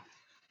spring?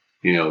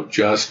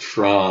 Just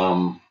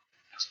from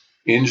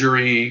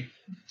injury,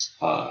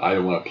 I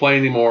don't want to play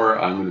anymore.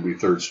 I'm going to be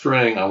 3rd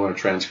string. I want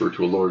to transfer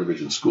to a lower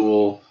division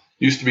school.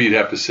 Used to be you'd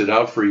have to sit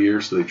out for a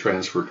year, so they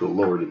transferred to a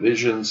lower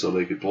division so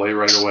they could play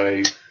right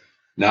away.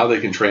 Now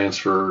they can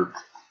transfer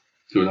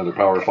to another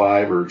Power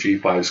 5 or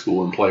G5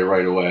 school and play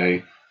right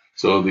away.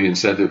 So the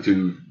incentive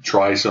to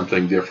try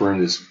something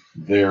different is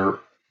there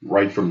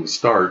right from the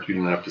start. You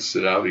don't have to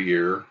sit out a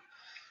year.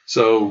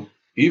 So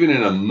even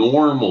in a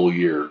normal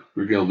year,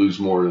 we're going to lose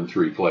more than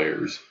 3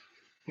 players.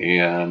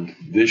 And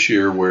this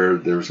year, where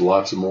there's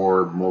lots of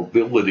more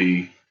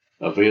mobility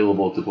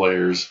available to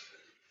players,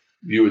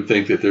 you would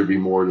think that there'd be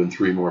more than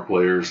 3 more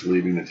players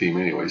leaving the team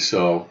anyway.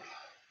 So,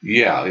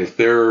 yeah, if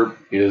there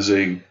is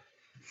a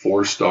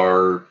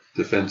 4-star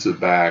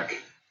defensive back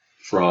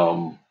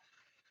from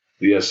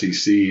the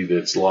SEC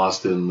that's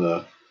lost in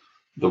the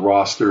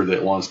roster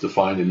that wants to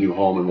find a new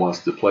home and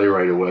wants to play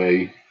right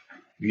away,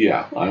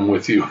 yeah, I'm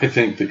with you. I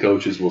think the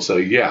coaches will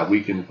say, yeah,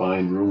 we can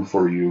find room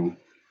for you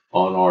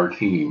on our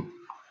team.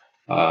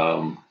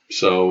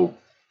 So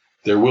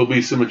there will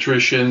be some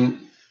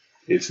attrition.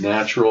 It's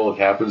natural. It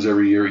happens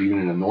every year, even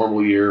in a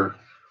normal year.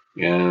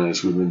 And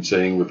as we've been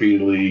saying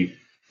repeatedly,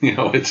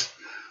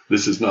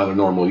 this is not a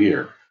normal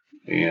year.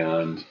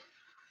 And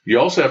you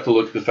also have to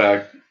look at the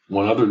fact,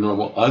 one other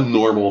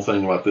unnormal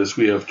thing about this,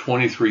 we have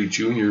 23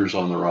 juniors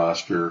on the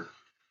roster.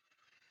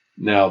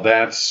 Now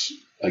that's,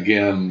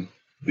 again,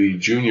 the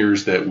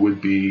juniors that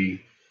would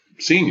be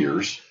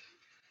seniors,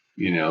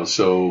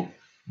 so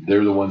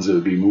they're the ones that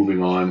would be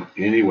moving on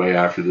anyway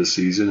after this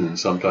season. And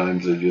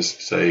sometimes they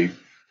just say,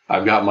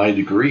 I've got my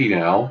degree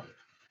now.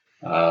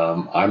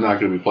 I'm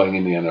not going to be playing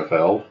in the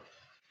NFL.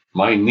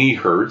 My knee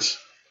hurts.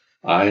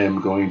 I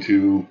am going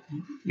to,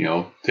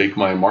 take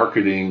my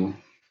marketing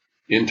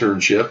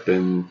internship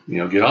and,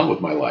 get on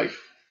with my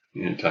life,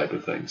 type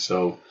of thing.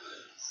 So,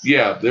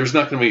 yeah, there's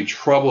not going to be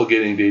trouble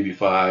getting to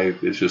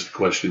 85. It's just a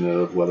question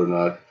of whether or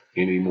not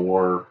any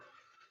more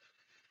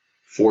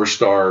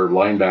 4-star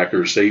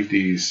linebacker,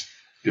 safeties,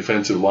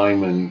 defensive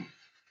linemen,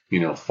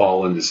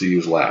 fall into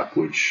CU's lap,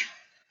 which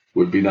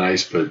would be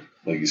nice. But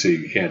like you say,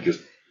 you can't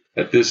just,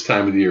 at this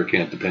time of the year,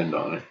 can't depend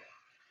on it.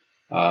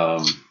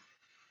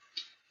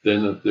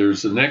 Then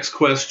there's the next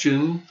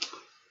question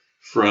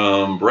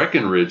from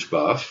Breckenridge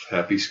Buff.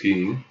 Happy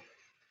skiing.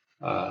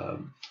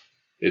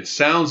 It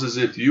sounds as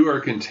if you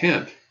are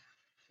content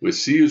with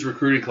CU's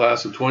recruiting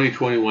class of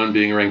 2021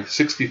 being ranked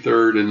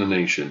 63rd in the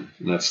nation,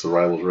 and that's the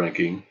Rivals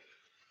ranking.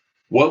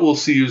 What will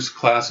CU's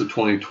class of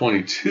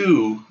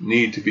 2022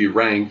 need to be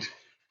ranked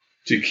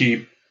to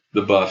keep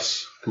the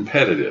Buffs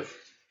competitive?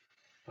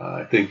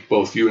 I think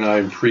both you and I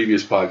in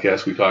previous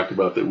podcasts, we talked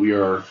about that we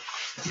are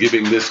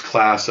giving this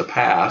class a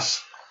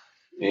pass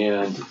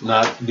and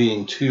not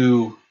being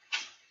too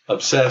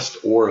obsessed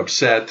or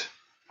upset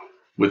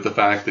with the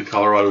fact that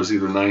Colorado is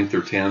either 9th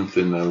or 10th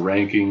in the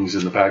rankings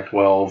in the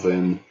Pac-12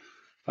 and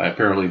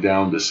apparently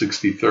down to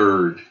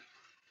 63rd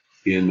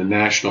in the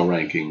national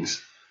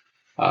rankings.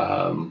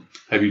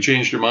 Have you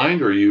changed your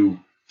mind? Are you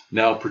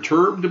now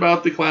perturbed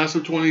about the class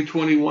of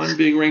 2021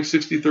 being ranked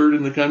 63rd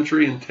in the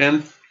country and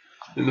 10th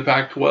in the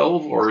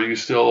Pac-12, or are you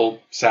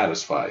still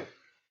satisfied?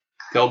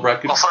 Tell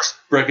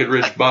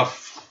Breckenridge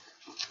Buff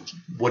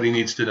what he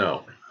needs to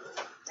know.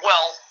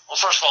 Well,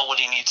 first of all, what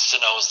he needs to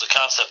know is the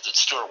concept that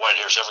Stuart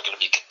Whitehair is ever going to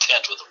be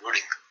content with a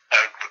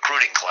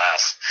recruiting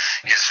class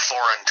is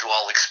foreign to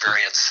all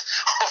experience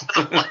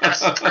over the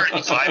last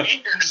 35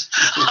 years.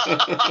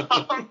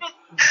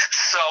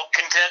 So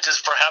content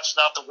is perhaps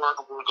not the word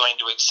we're going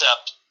to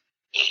accept.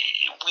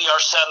 We are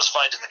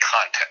satisfied in the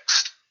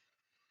context,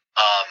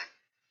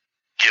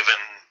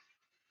 given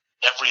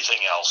everything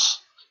else,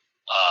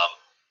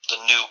 the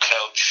new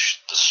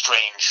coach, the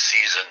strange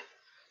season,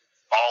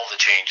 all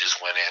the changes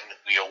went in.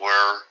 We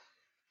were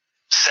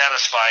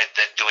satisfied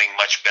that doing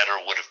much better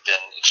would have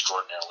been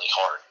extraordinarily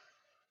hard.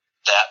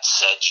 That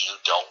said, you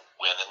don't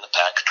win in the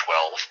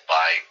Pac-12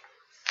 by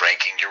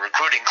ranking your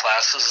recruiting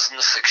classes in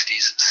the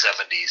 60s,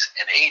 70s,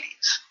 and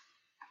 80s.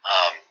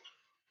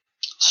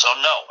 So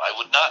no, I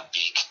would not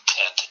be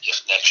content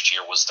if next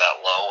year was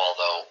that low,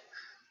 although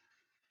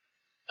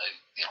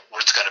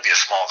it's going to be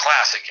a small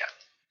class again.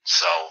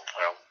 So,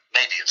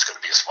 maybe it's going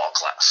to be a small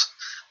class.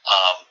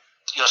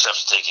 You also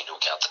have to take into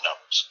account the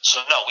numbers.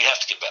 So no, we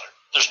have to get better.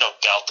 There's no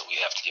doubt that we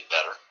have to get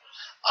better.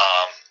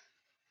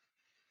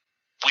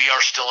 We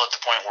are still at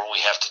the point where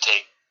we have to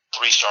take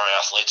 3-star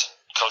athletes and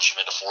coach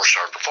them into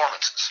 4-star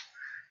performances.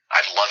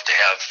 I'd love to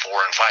have 4-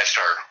 and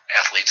 5-star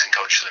athletes and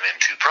coach them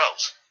into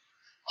pros.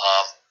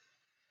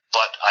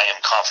 But I am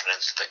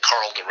confident that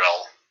Karl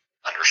Dorrell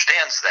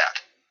understands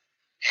that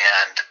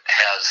and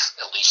has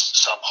at least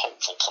some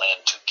hopeful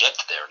plan to get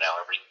there. Now,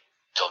 every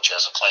coach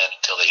has a plan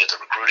until they hit the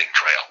recruiting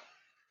trail.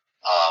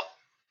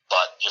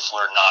 But if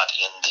we're not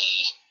in the,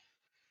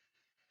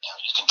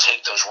 you can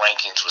take those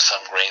rankings with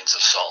some grains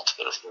of salt,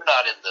 but if we're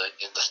not in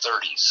the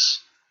 30s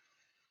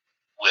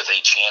with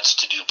a chance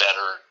to do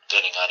better,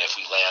 depending on if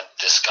we land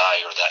this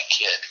guy or that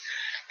kid,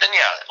 then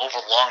yeah, over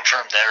long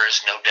term, there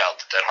is no doubt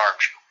that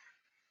harms you.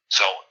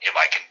 So, am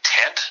I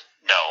content?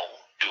 No.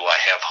 Do I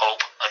have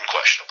hope?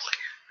 Unquestionably.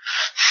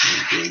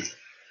 Okay.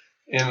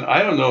 And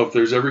I don't know if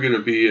there's ever going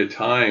to be a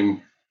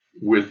time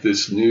with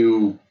this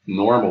new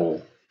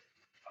normal,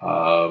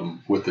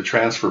 with the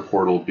transfer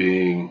portal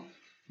being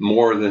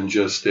more than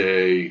just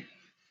a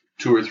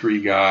 2 or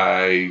 3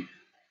 guy,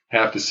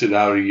 have to sit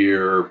out a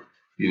year,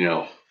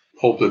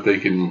 hope that they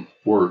can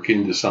work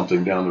into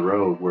something down the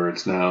road, where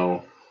it's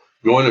now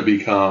going to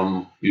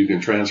become, you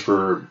can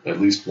transfer at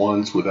least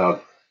once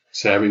without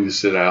having to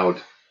sit out.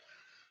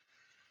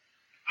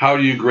 How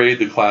do you grade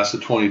the class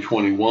of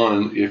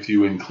 2021 if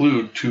you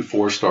include 2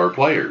 4-star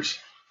players?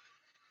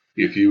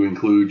 If you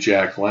include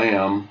Jack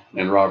Lamb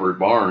and Robert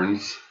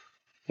Barnes,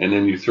 and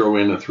then you throw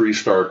in a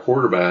 3-star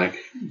quarterback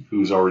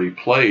who's already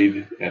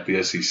played at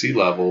the SEC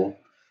level,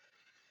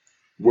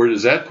 where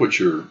does that put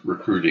your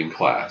recruiting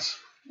class?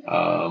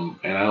 And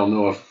I don't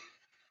know if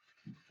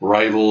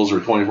Rivals or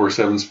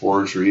 24/7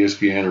 Sports or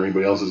ESPN or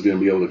anybody else is going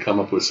to be able to come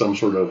up with some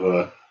sort of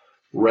a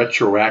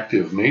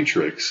retroactive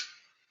matrix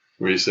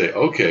where you say,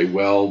 okay,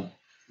 well,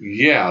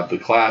 yeah, the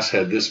class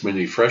had this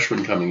many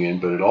freshmen coming in,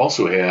 but it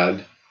also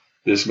had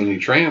this many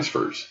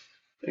transfers.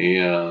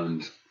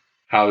 And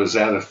how does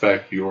that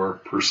affect your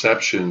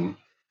perception?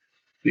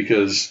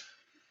 Because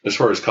as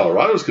far as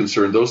Colorado is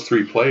concerned, those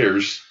 3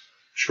 players,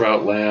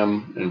 Shrout,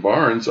 Lamb, and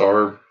Barnes,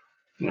 are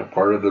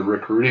part of the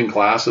recruiting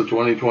class of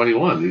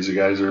 2021. These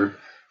guys are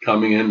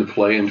coming in to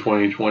play in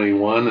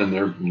 2021, and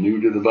they're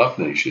new to the Buff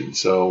Nation.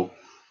 So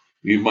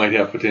you might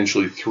have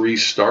potentially 3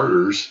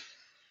 starters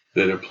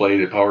that have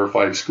played at Power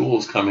 5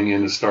 schools coming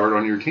in to start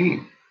on your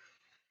team.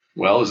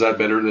 Well, is that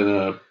better than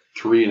a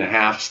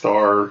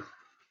 3.5-star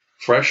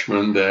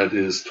freshman that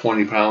is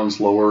 20 pounds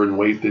lower in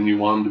weight than you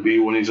want him to be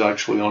when he's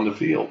actually on the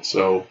field?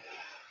 So,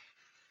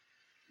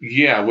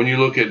 yeah, when you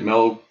look at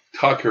Mel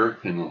Tucker,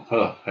 and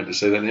I had to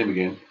say that name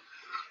again,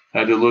 I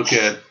had to look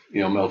at,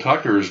 Mel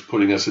Tucker is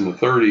putting us in the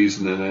 30s,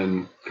 and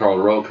then Karl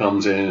Dorrell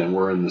comes in and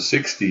we're in the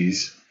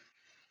 60s.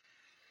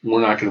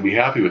 We're not going to be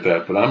happy with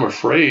that. But I'm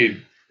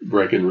afraid,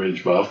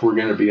 Breckenridge Buff, we're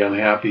going to be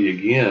unhappy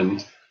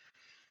again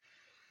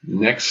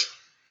next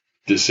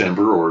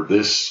December or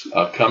this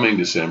upcoming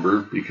December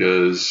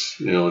because,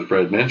 as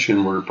Brad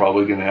mentioned, we're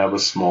probably going to have a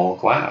small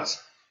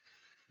class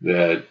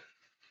that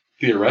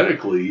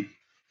theoretically,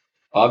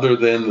 other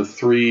than the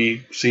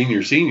 3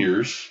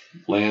 seniors,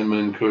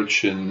 Landman,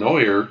 Kutch, and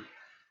Neuer,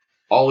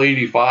 all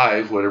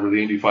 85, whatever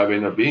the 85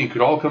 end up being,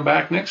 could all come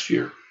back next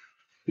year.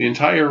 The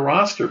entire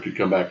roster could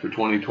come back for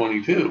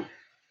 2022,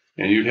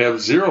 and you'd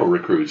have 0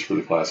 recruits for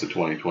the class of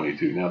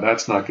 2022. Now,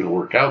 that's not going to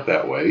work out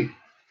that way.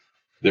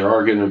 There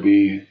are going to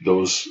be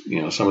those,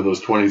 some of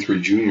those 23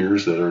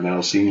 juniors that are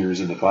now seniors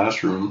in the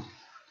classroom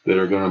that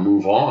are going to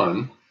move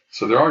on.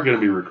 So there are going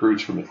to be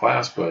recruits from the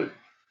class, but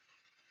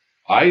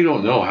I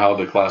don't know how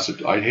the class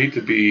I'd hate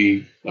to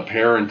be a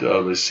parent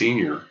of a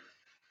senior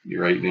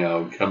right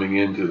now coming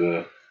into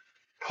the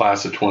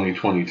class of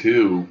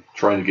 2022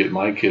 trying to get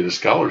my kid a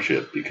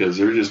scholarship because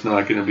there's just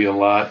not going to be a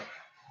lot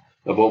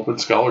of open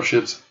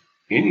scholarships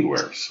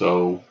anywhere.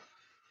 So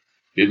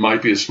it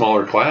might be a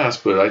smaller class,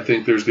 but I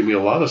think there's going to be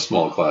a lot of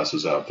small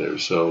classes out there.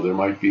 So there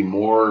might be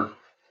more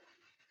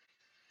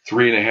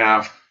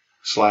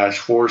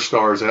 3.5/4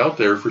 stars out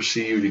there for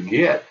CU to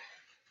get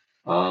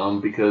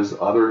because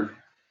other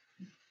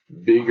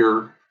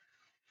bigger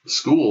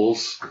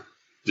schools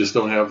just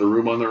don't have the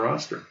room on their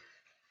roster.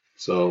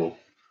 So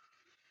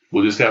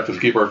we'll just have to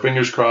keep our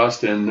fingers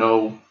crossed and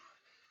know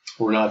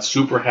we're not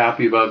super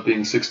happy about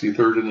being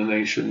 63rd in the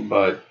nation,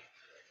 but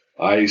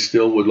I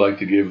still would like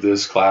to give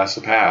this class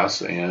a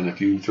pass. And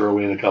if you throw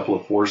in a couple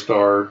of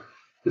 4-star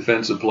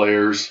defensive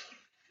players,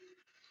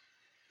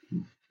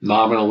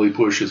 nominally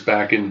push us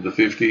back into the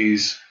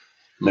 50s,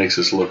 makes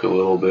us look a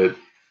little bit,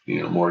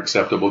 more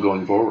acceptable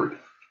going forward.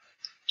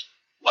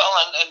 Well,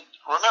 and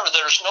remember,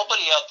 there's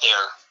nobody out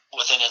there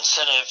with an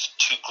incentive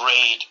to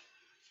grade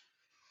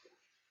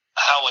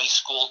how a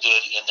school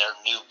did in their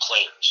new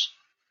players.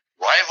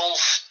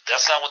 Rivals,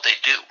 that's not what they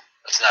do.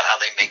 That's not how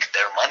they make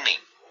their money.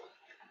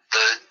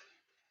 The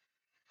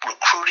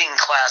recruiting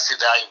class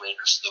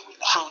evaluators, the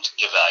recruit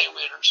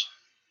evaluators,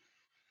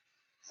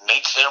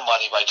 make their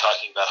money by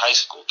talking about high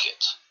school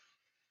kids.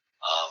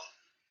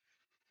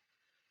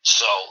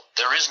 So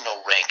there is no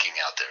ranking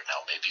out there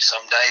now. Maybe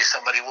someday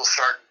somebody will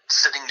start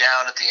sitting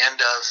down at the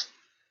end of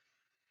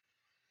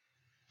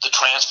the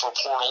transfer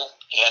portal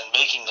and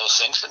making those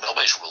things, but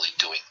nobody's really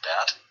doing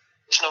that.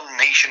 There's no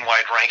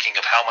nationwide ranking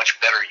of how much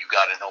better you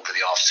got in over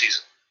the off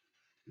season,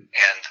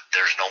 and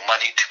there's no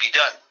money to be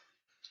done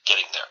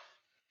getting there.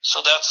 So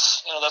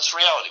that's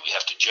reality. We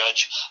have to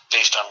judge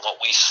based on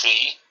what we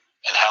see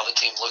and how the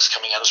team looks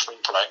coming out of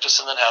spring practice,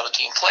 and then how the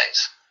team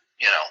plays.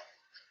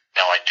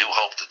 Now I do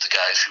hope that the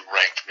guys who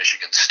ranked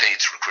Michigan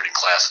State's recruiting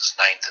classes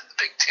 9th in the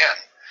Big Ten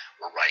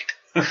were right,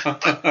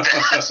 but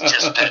that's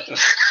just it.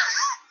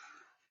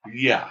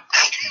 Yeah.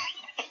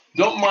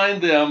 Don't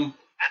mind them,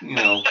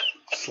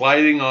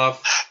 sliding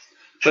off.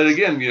 But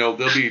again, they'll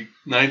be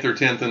 9th or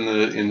 10th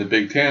in the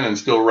Big Ten and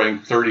still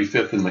ranked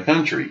 35th in the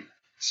country.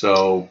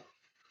 So,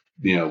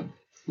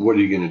 what are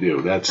you going to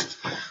do? That's,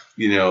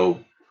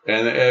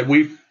 and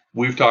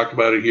we've talked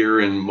about it here,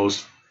 and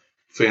most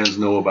fans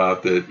know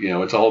about that.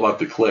 It's all about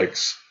the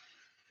clicks,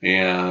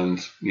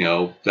 and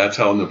that's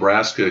how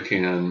Nebraska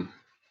can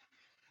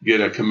get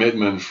a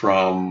commitment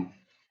from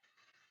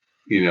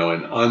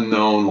an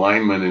unknown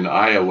lineman in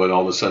Iowa, and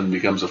all of a sudden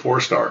becomes a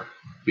 4-star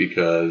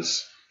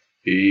because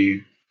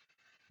he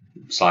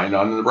signed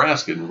on to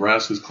Nebraska.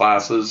 Nebraska's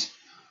classes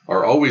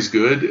are always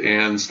good,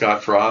 and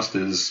Scott Frost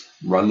has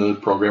run the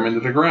program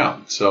into the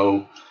ground.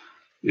 So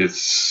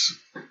it's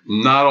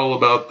not all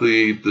about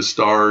the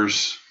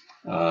stars.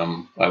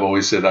 I've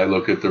always said I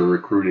look at the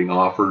recruiting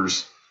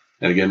offers,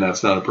 and again,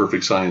 that's not a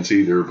perfect science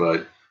either,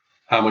 but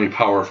how many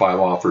Power 5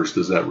 offers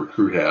does that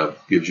recruit have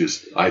gives you,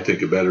 I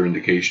think, a better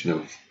indication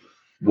of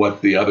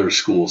what the other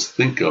schools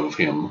think of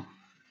him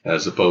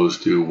as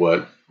opposed to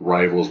what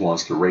Rivals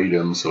wants to rate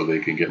him so they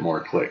can get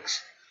more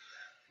clicks.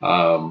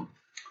 Well,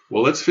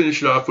 let's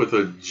finish it off with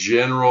a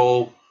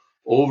general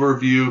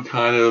overview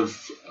kind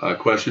of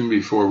question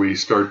before we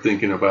start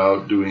thinking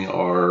about doing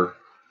our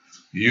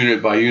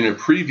unit-by-unit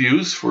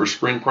previews for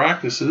spring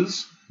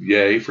practices.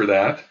 Yay for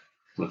that.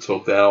 Let's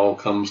hope that all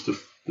comes to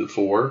the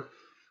fore.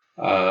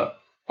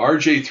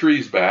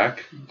 RJ3's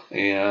back,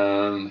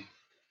 and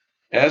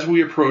as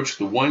we approach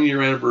the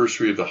 1-year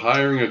anniversary of the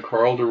hiring of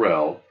Karl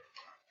Dorrell,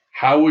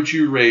 how would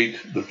you rate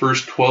the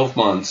first 12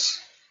 months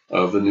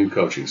of the new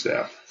coaching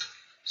staff?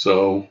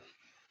 So,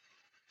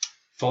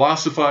 for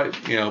those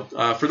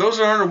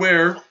that aren't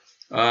aware,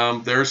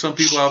 there are some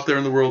people out there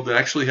in the world that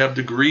actually have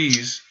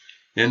degrees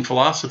in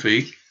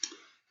philosophy,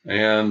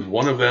 and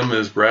one of them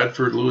is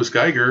Bradford Lewis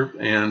Geiger,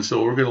 and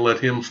so we're going to let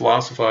him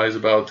philosophize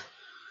about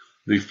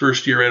the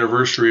first-year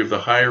anniversary of the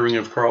hiring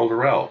of Karl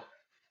Dorrell.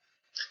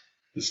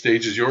 The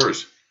stage is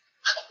yours.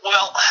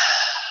 Well,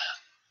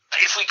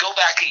 if we go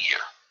back a year,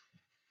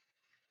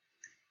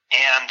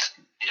 and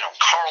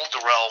Karl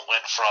Dorrell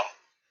went from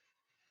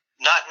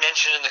not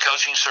mentioned in the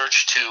coaching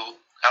search to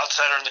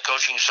outsider in the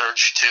coaching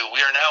search to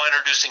we are now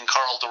introducing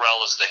Karl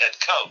Dorrell as the head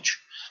coach.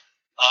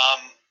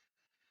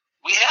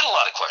 We had a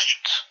lot of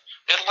questions.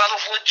 We had a lot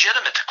of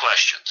legitimate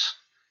questions.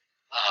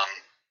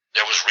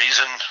 There was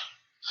reason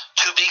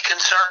to be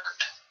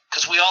concerned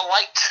because we all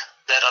liked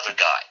that other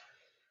guy.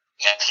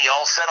 And he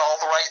all said all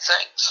the right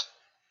things.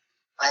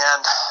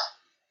 And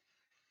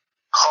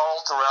Karl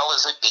Dorrell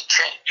is a big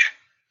change.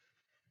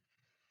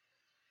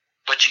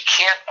 But you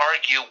can't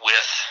argue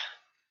with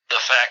the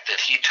fact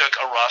that he took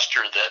a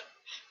roster that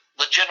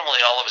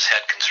legitimately all of us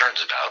had concerns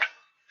about,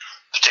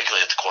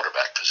 particularly at the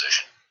quarterback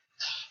position,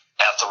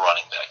 at the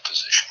running back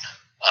position,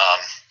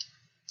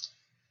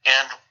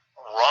 and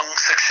wrung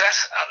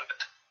success out of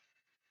it.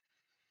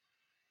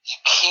 You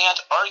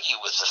can't argue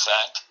with the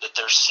fact that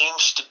there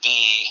seems to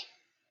be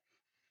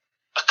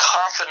a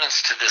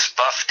confidence to this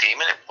Buff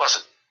team, and it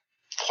wasn't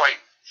quite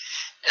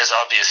as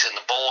obvious in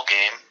the bowl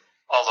game,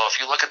 although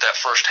if you look at that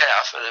first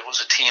half, it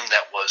was a team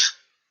that was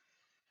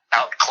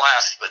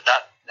outclassed but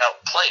not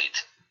outplayed.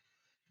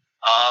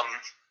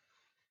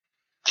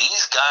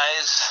 These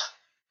guys,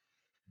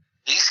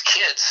 these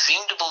kids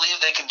seem to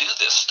believe they can do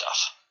this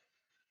stuff.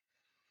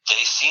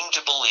 They seem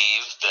to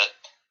believe that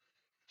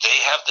they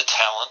have the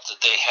talent,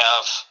 that they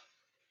have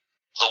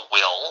the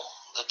will,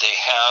 that they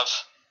have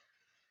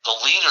the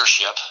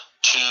leadership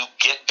to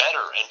get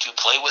better and to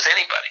play with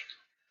anybody.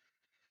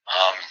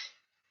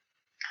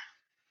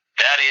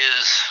 That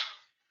is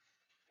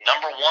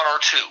number 1 or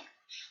 2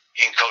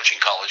 in coaching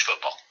college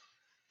football,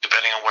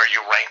 depending on where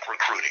you rank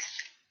recruiting.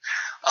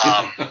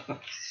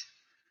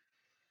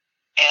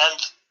 And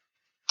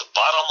the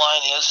bottom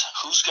line is,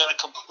 who's going to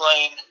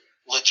complain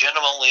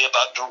legitimately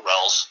about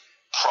Dorrell's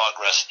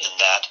progress in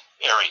that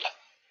area?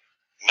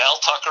 Mel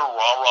Tucker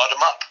rah-rahed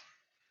him up.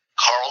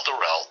 Karl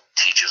Dorrell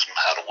teaches him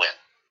how to win.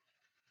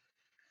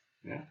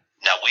 Yeah.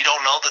 Now, we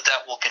don't know that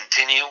that will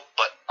continue,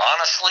 but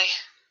honestly,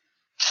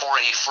 for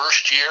a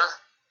first year,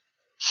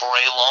 for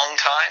a long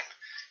time,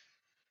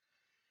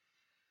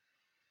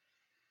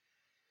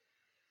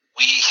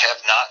 we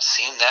have not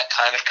seen that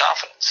kind of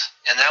confidence.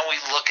 And now when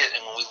we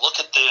look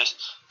at the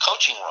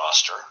coaching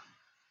roster,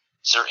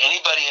 is there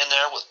anybody in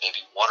there with maybe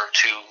one or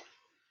two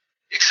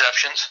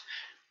exceptions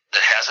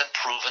that hasn't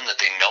proven that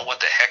they know what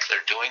the heck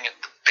they're doing at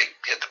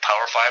the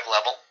Power 5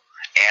 level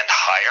and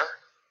higher?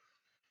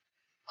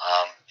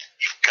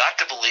 You've got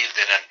to believe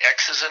that an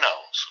X's and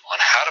O's on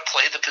how to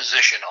play the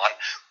position, on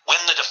when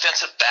the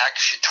defensive back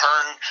should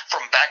turn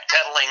from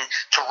backpedaling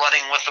to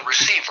running with the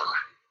receiver,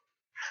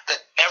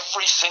 that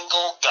every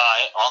single guy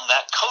on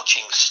that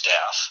coaching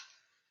staff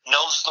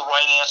knows the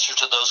right answer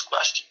to those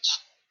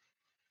questions.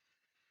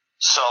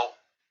 So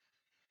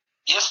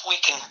if we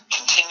can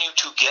continue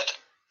to get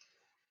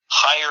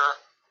higher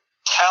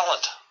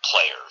talent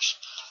players,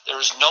 there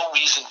is no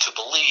reason to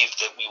believe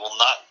that we will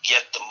not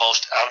get the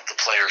most out of the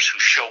players who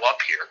show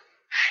up here.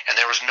 And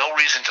there is no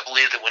reason to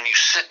believe that when you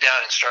sit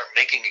down and start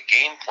making a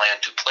game plan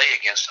to play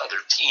against other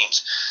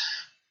teams,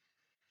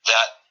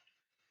 that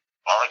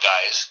our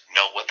guys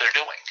know what they're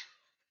doing.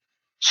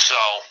 So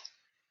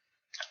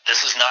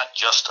this is not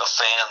just a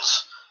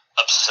fan's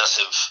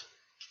obsessive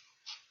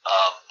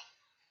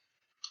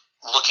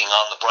looking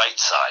on the bright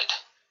side.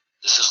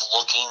 This is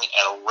looking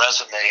at a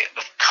resume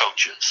of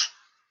coaches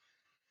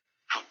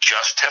who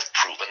just have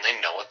proven they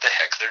know what the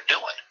heck they're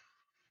doing.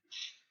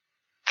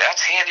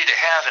 That's handy to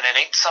have, and it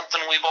ain't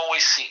something we've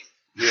always seen.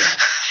 Yeah.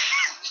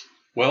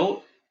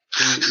 Well,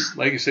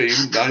 like you say,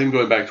 not even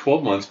going back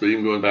 12 months, but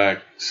even going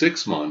back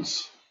 6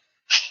 months,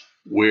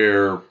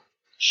 where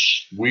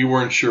we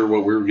weren't sure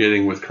what we were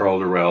getting with Karl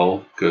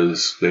Dorrell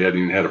because they hadn't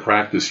even had a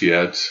practice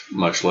yet,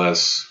 much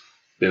less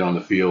been on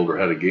the field or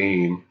had a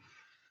game.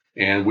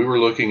 And we were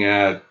looking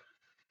at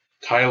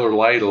Tyler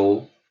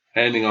Lytle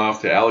handing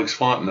off to Alex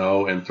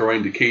Fontenot and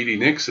throwing to Katie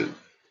Nixon.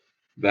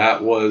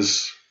 That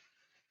was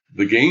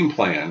the game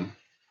plan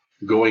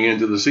going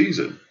into the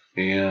season.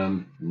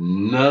 And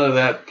none of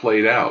that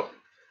played out.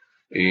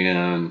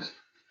 And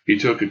he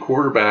took a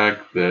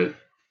quarterback that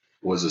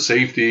was a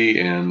safety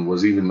and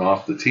was even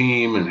off the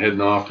team and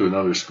heading off to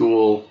another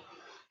school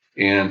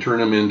and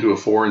turned him into a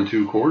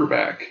 4-2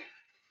 quarterback.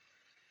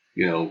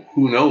 You know,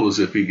 who knows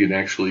if he can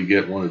actually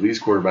get one of these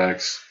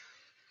quarterbacks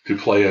to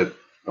play at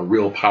a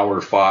real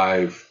Power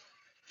 5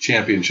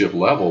 championship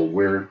level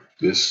where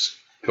this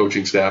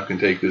coaching staff can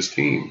take this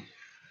team.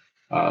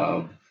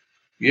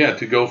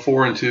 To go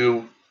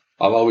 4-2,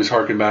 I'll always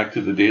harken back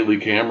to the Daily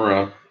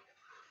Camera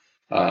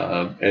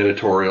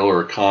editorial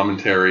or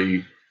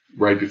commentary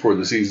right before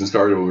the season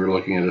started when we were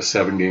looking at a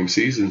 7-game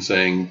season,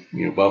 saying,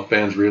 Buff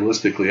fans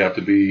realistically have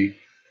to be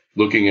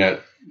looking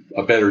at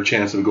a better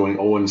chance of going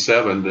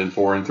 0-7 than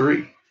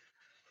 4-3.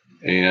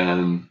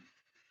 And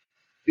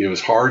it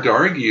was hard to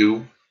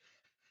argue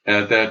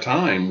at that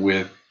time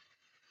with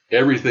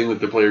everything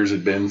that the players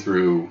had been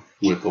through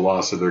with the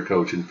loss of their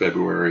coach in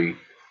February,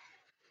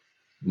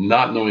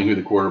 not knowing who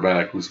the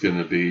quarterback was going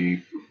to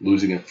be,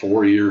 losing a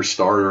 4-year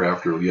starter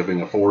after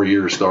giving a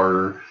 4-year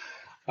starter,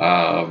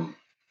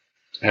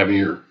 having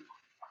your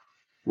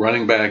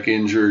running back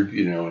injured,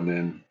 and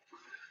then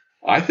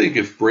I think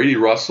if Brady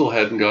Russell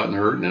hadn't gotten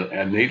hurt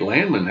and Nate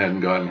Landman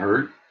hadn't gotten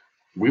hurt,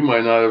 we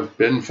might not have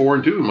been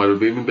 4-2. We might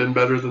have even been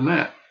better than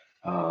that,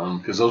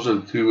 because those are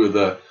two of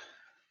the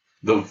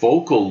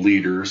vocal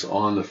leaders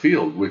on the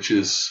field, which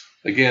is,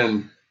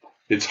 again,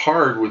 it's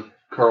hard with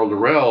Karl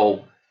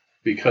Dorrell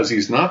because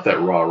he's not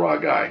that rah-rah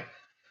guy.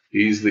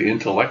 He's the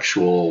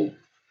intellectual,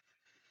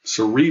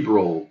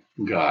 cerebral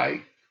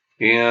guy.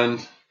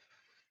 And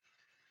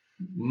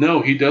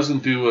no, he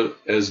doesn't do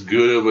as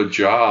good of a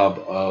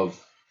job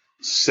of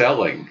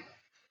selling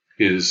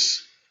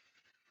his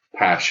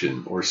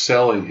passion or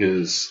selling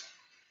his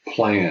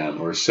plan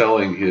or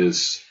selling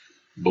his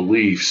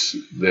beliefs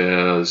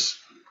as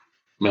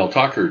Mel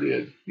Tucker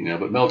did.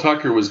 But Mel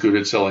Tucker was good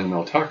at selling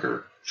Mel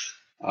Tucker.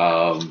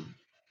 And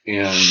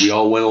we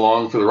all went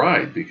along for the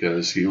ride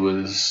because he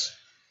was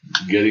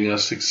getting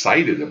us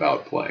excited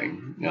about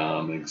playing,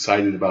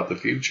 excited about the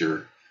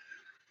future.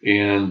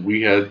 And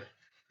we had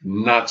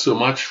not so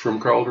much from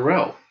Karl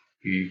Dorrell.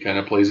 He kind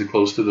of plays it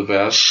close to the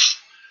vest,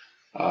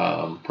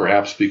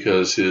 perhaps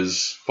because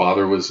his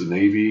father was a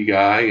Navy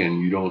guy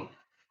and you don't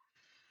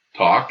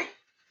talk,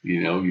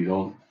 you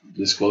don't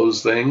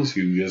disclose things.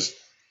 You just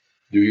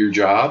do your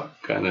job,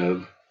 kind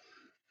of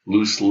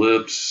loose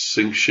lips,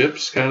 sink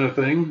ships kind of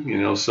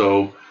thing,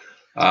 so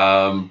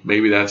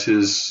maybe that's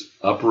his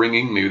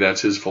upbringing, maybe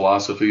that's his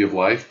philosophy of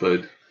life,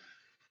 but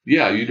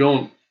yeah, you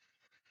don't,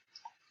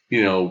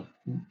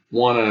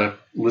 want to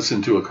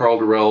listen to a Karl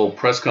Dorrell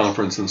press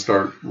conference and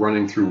start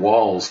running through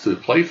walls to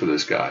play for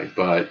this guy.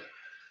 But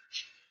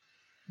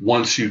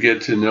once you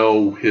get to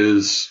know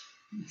his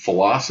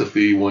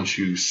philosophy, once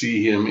you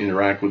see him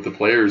interact with the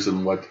players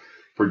and what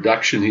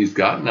production he's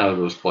gotten out of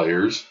those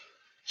players,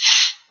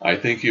 I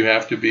think you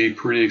have to be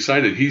pretty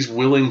excited. He's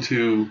willing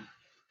to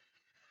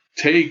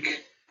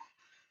take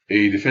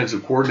a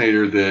defensive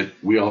coordinator that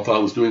we all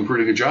thought was doing a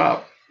pretty good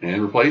job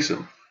and replace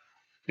him,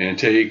 and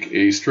take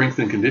a strength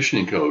and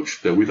conditioning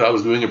coach that we thought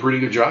was doing a pretty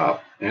good job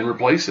and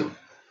replace him.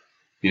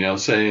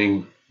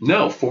 Saying,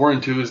 no,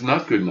 4-2 is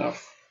not good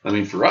enough. I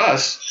mean, for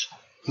us,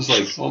 it's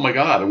like, oh my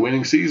God, a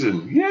winning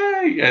season.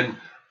 Yay! And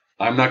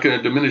I'm not going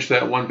to diminish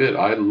that one bit.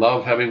 I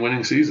love having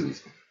winning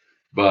seasons.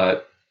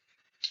 But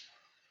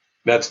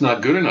that's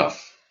not good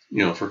enough,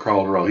 for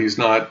Karl Dorrell. He's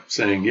not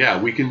saying,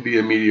 yeah, we can be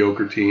a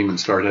mediocre team and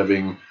start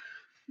having,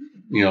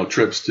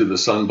 trips to the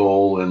Sun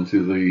Bowl and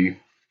to the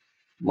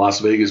Las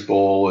Vegas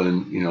Bowl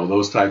and,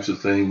 those types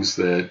of things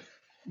that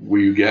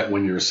you get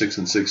when you're a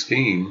 6-6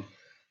 team.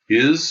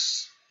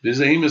 His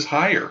aim is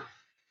higher.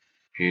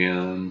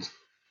 And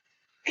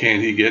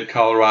can he get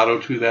Colorado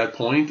to that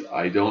point?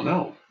 I don't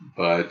know.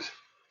 But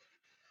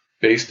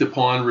based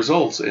upon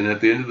results, and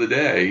at the end of the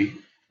day,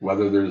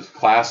 whether there's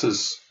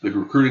classes, the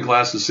recruiting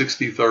class is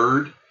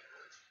 63rd,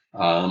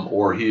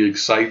 or he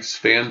excites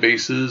fan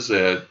bases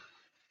at,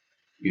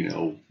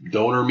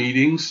 donor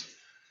meetings,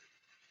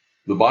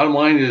 the bottom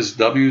line is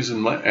W's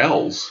and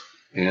L's,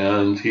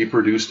 and he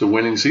produced a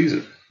winning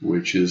season,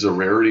 which is a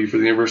rarity for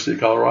the University of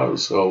Colorado.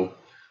 So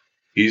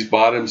he's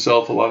bought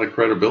himself a lot of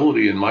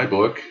credibility in my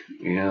book.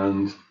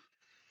 And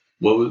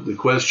the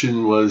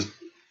question was,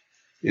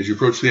 as you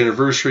approach the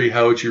anniversary,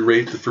 how would you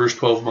rate the first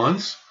 12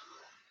 months?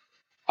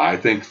 I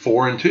think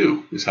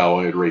 4-2 is how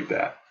I'd rate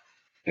that.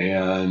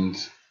 And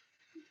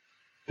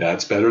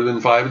that's better than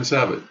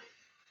 5-7.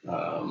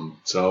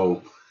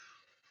 So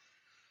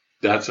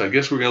that's, I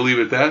guess we're going to leave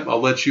it at that.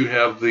 I'll let you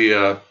have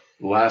the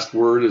last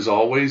word as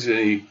always.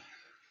 Any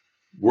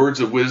words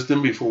of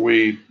wisdom before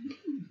we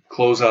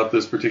close out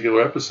this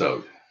particular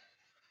episode?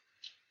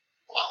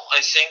 Well,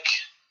 I think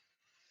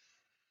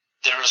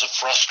there is a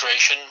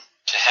frustration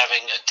to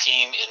having a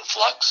team in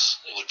flux.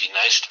 It would be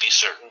nice to be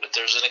certain, but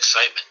there's an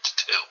excitement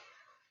too.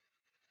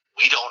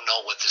 We don't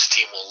know what this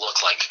team will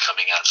look like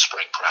coming out of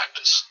spring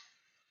practice.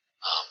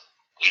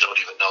 We don't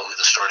even know who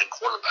the starting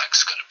quarterback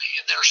is going to be.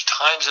 And there's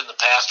times in the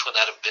past when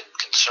that have been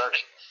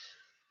concerning.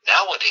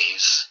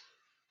 Nowadays,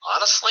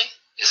 honestly,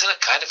 isn't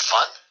it kind of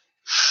fun?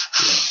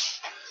 Yeah.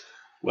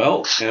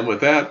 Well, and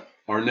with that,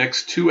 our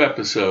next 2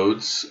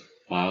 episodes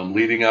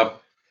leading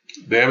up,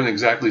 they haven't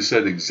exactly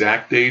said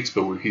exact dates,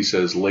 but he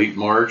says late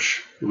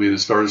March will be the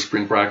start of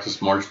spring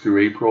practice, March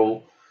through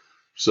April.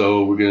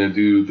 So we're going to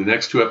do the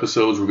next 2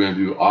 episodes. We're going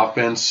to do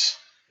offense,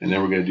 and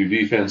then we're going to do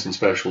defense and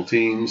special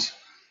teams.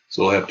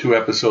 So we'll have 2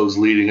 episodes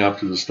leading up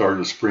to the start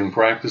of spring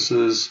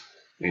practices,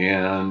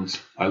 and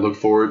I look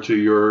forward to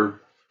your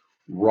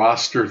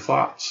roster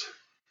thoughts.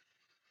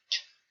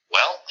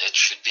 Well, it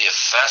should be a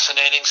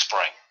fascinating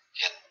spring,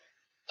 and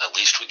at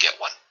least we get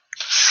one.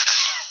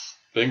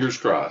 Fingers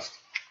crossed.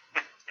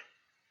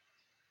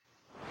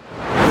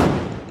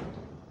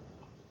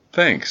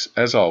 Thanks,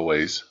 as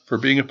always, for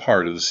being a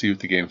part of the See You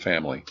at the Game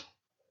family.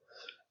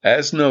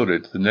 As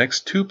noted, the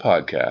next 2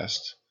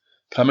 podcasts,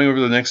 coming over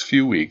the next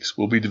few weeks,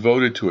 will be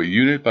devoted to a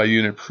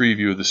unit-by-unit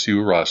preview of the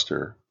CU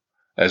roster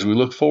as we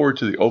look forward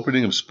to the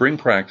opening of spring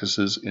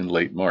practices in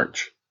late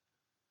March.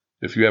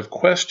 If you have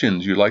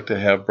questions you'd like to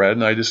have Brad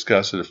and I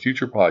discuss at a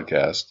future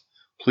podcast,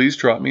 please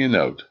drop me a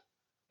note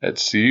at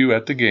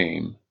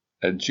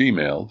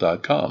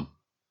seeyouatthegame@gmail.com.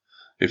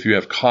 If you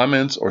have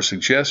comments or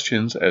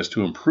suggestions as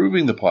to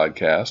improving the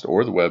podcast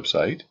or the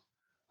website,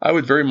 I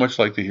would very much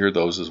like to hear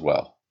those as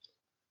well.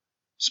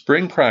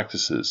 Spring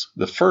practices,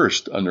 the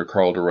first under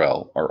Karl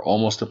Dorrell, are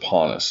almost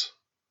upon us.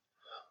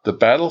 The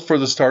battle for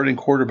the starting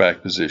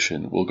quarterback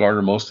position will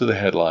garner most of the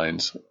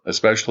headlines,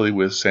 especially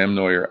with Sam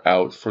Neuer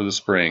out for the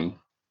spring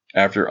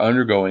after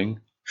undergoing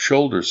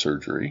shoulder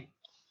surgery.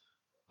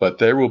 But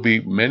there will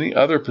be many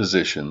other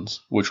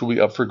positions which will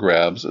be up for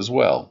grabs as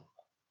well.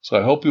 So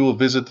I hope you will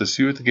visit the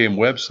See You at the Game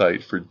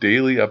website for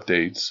daily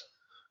updates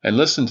and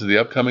listen to the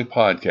upcoming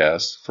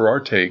podcasts for our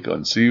take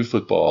on CU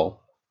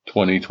football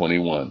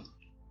 2021.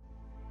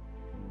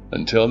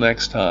 Until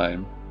next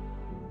time,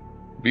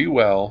 be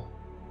well,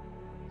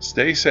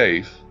 stay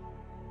safe,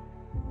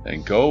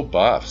 and go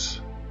Buffs!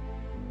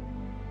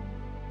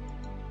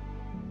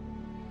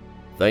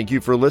 Thank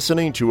you for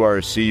listening to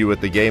our See You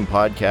at the Game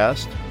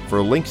podcast.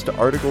 For links to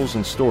articles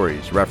and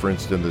stories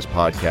referenced in this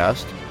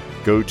podcast,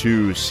 go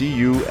to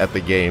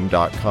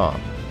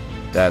seeyouatthegame.com.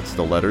 That's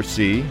the letter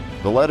C,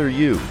 the letter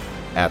U,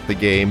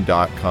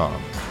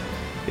 atthegame.com.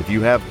 If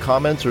you have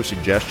comments or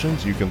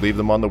suggestions, you can leave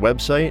them on the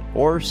website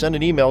or send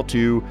an email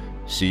to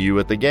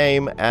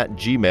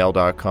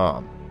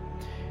seeyouatthegame@gmail.com.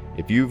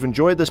 If you've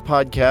enjoyed this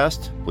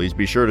podcast, please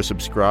be sure to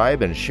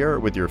subscribe and share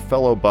it with your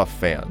fellow Buff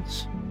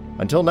fans.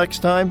 Until next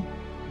time,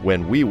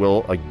 when we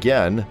will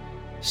again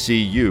see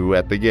you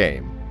at the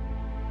game.